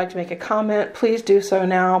 if you'd like to make a comment, please do so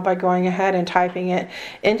now by going ahead and typing it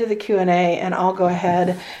into the Q&A. And I'll go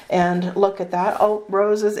ahead and look at that. Oh,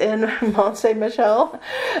 Rose is in Mont Saint Michel.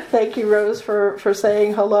 Thank you, Rose, for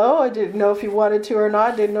saying hello. I didn't know if you wanted to or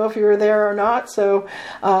not. Didn't know if you were there or not. So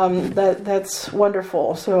that's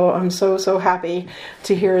wonderful. So I'm so happy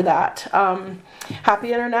to hear that.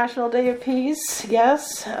 Happy International Day of Peace.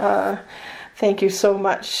 Yes. Thank you so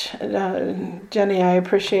much, Jenny. I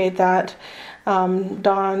appreciate that.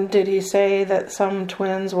 Don, did he say that some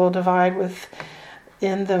twins will divide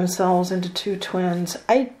in themselves into two twins?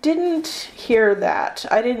 I didn't hear that.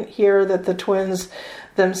 I didn't hear that the twins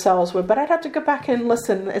themselves would, but I'd have to go back and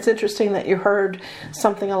listen. It's interesting that you heard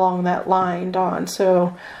something along that line, Dawn.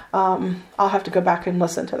 So I'll have to go back and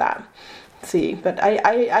listen to that. See, but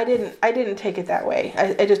I didn't take it that way.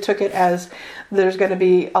 I just took it as there's going to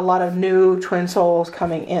be a lot of new twin souls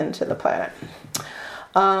coming into the planet.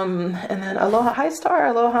 And then aloha, hi Star,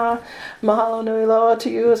 aloha, mahalo nui loa to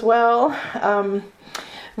you as well.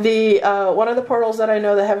 One of the portals that I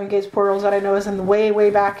know, the Heaven Gates portals that I know, is in the way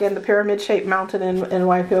back in the pyramid-shaped mountain in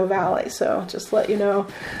Waipio Valley. So just to let you know,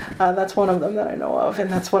 that's one of them that I know of, and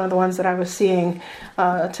that's one of the ones that I was seeing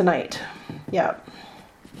tonight. Yeah.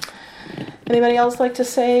 Anybody else like to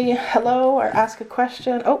say hello or ask a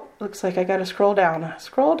question? Oh, looks like I got to scroll down.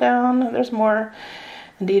 Scroll down. There's more.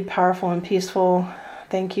 Indeed, powerful and peaceful.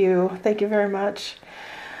 Thank you. Thank you very much.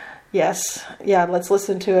 Yes. Yeah, let's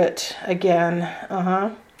listen to it again.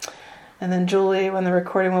 And then Julie, when the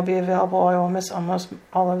recording will be available, I will miss almost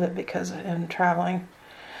all of it because I'm traveling.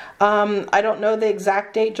 I don't know the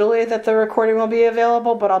exact date, Julie, that the recording will be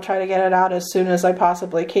available, but I'll try to get it out as soon as I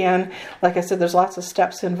possibly can. Like I said, there's lots of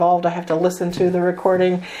steps involved. I have to listen to the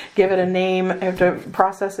recording, give it a name, I have to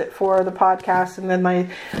process it for the podcast, and then my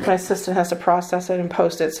assistant has to process it and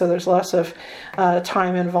post it. So there's lots of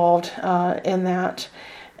time involved in that.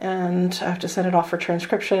 And I have to send it off for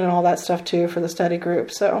transcription and all that stuff too for the study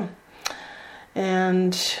group. So,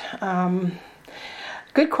 and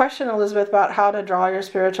Good question, Elizabeth, about how to draw your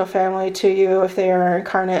spiritual family to you if they are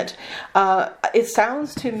incarnate. It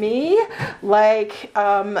sounds to me like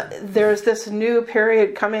there's this new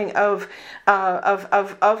period coming of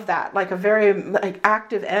that, like a very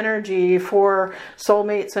active energy for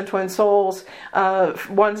soulmates and twin souls,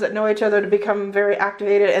 ones that know each other to become very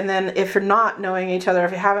activated, and then if you're not knowing each other,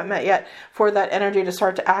 if you haven't met yet, for that energy to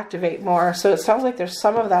start to activate more. So it sounds like there's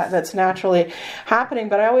some of that that's naturally happening,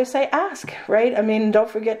 but I always say ask, right? I mean, don't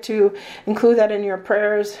forget to include that in your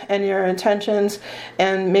prayers and your intentions,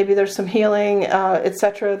 and maybe there's some healing,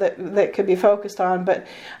 etc. that could be focused on, but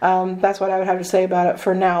that's what I would have to say about it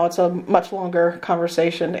for now. It's a much longer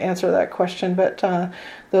conversation to answer that question, but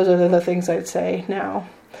those are the things I'd say now.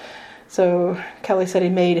 So Kelly said he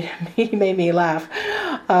made me laugh.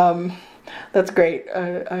 That's great.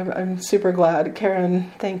 I'm super glad.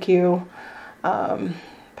 Karen, thank you.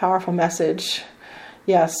 Powerful message.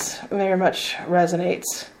 Yes, very much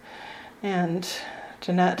resonates. And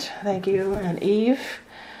Jeanette, thank you. And Eve,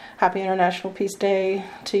 happy International Peace Day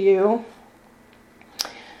to you.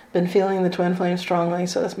 Been feeling the twin flame strongly,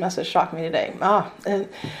 so this message shocked me today. And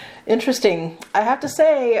interesting. I have to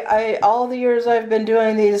say, all the years I've been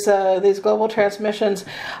doing these global transmissions,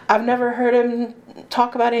 I've never heard him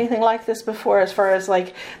talk about anything like this before, as far as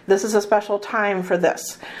like, this is a special time for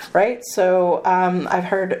this, right? So I've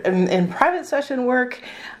heard in private session work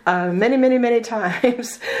many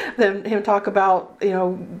times him talk about,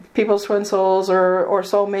 people's twin souls or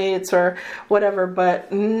soulmates or whatever,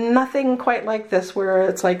 but nothing quite like this, where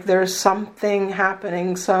it's like there's something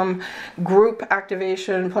happening, some group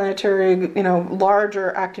activation, planetary,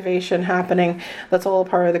 larger activation happening, that's all a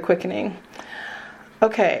part of the quickening.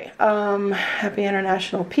 Okay, happy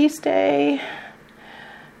International Peace Day.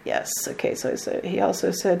 Yes, okay, so he also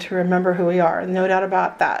said to remember who we are. No doubt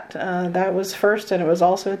about that. That was first, and it was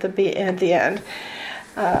also at the end.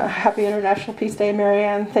 Happy International Peace Day,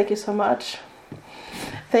 Marianne. Thank you so much.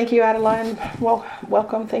 Thank you, Adeline. Well,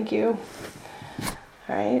 welcome. Thank you.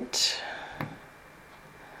 All right.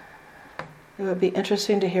 It would be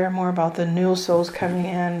interesting to hear more about the new souls coming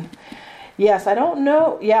in. Yes, I don't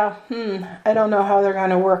know. Yeah, I don't know how they're going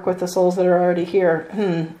to work with the souls that are already here.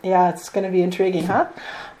 Yeah, it's going to be intriguing, huh?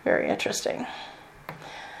 Very interesting.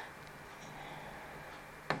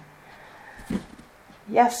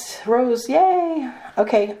 Yes, Rose, yay.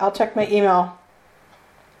 Okay, I'll check my email.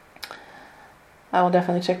 I will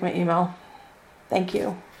definitely check my email. Thank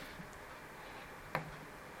you.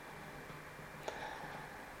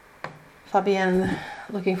 Fabienne,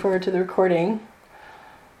 looking forward to the recording.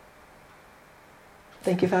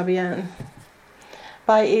 Thank you, Fabienne.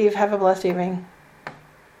 Bye, Eve. Have a blessed evening.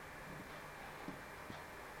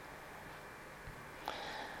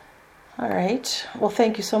 All right. Well,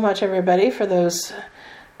 thank you so much, everybody, for those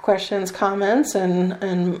questions, comments,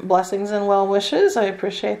 and blessings and well wishes. I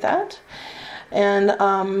appreciate that.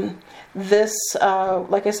 And this,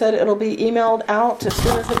 like I said, it'll be emailed out as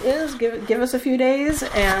soon as it is. Give us a few days,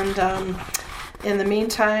 and in the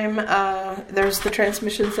meantime, there's the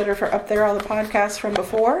transmissions that are up there, all the podcasts from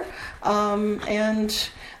before, and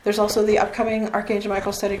there's also the upcoming Archangel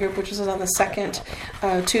Michael study group, which is on the second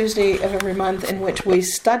Tuesday of every month, in which we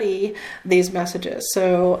study these messages.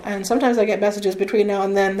 So, and sometimes I get messages between now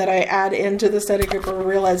and then that I add into the study group, or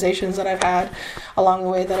realizations that I've had along the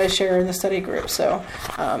way that I share in the study group. So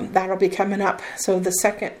that'll be coming up. So the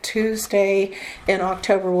second Tuesday in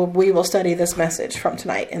October, we will study this message from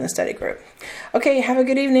tonight in the study group. Okay, have a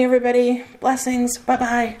good evening, everybody. Blessings.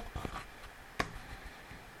 Bye-bye.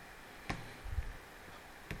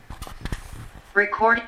 Recording.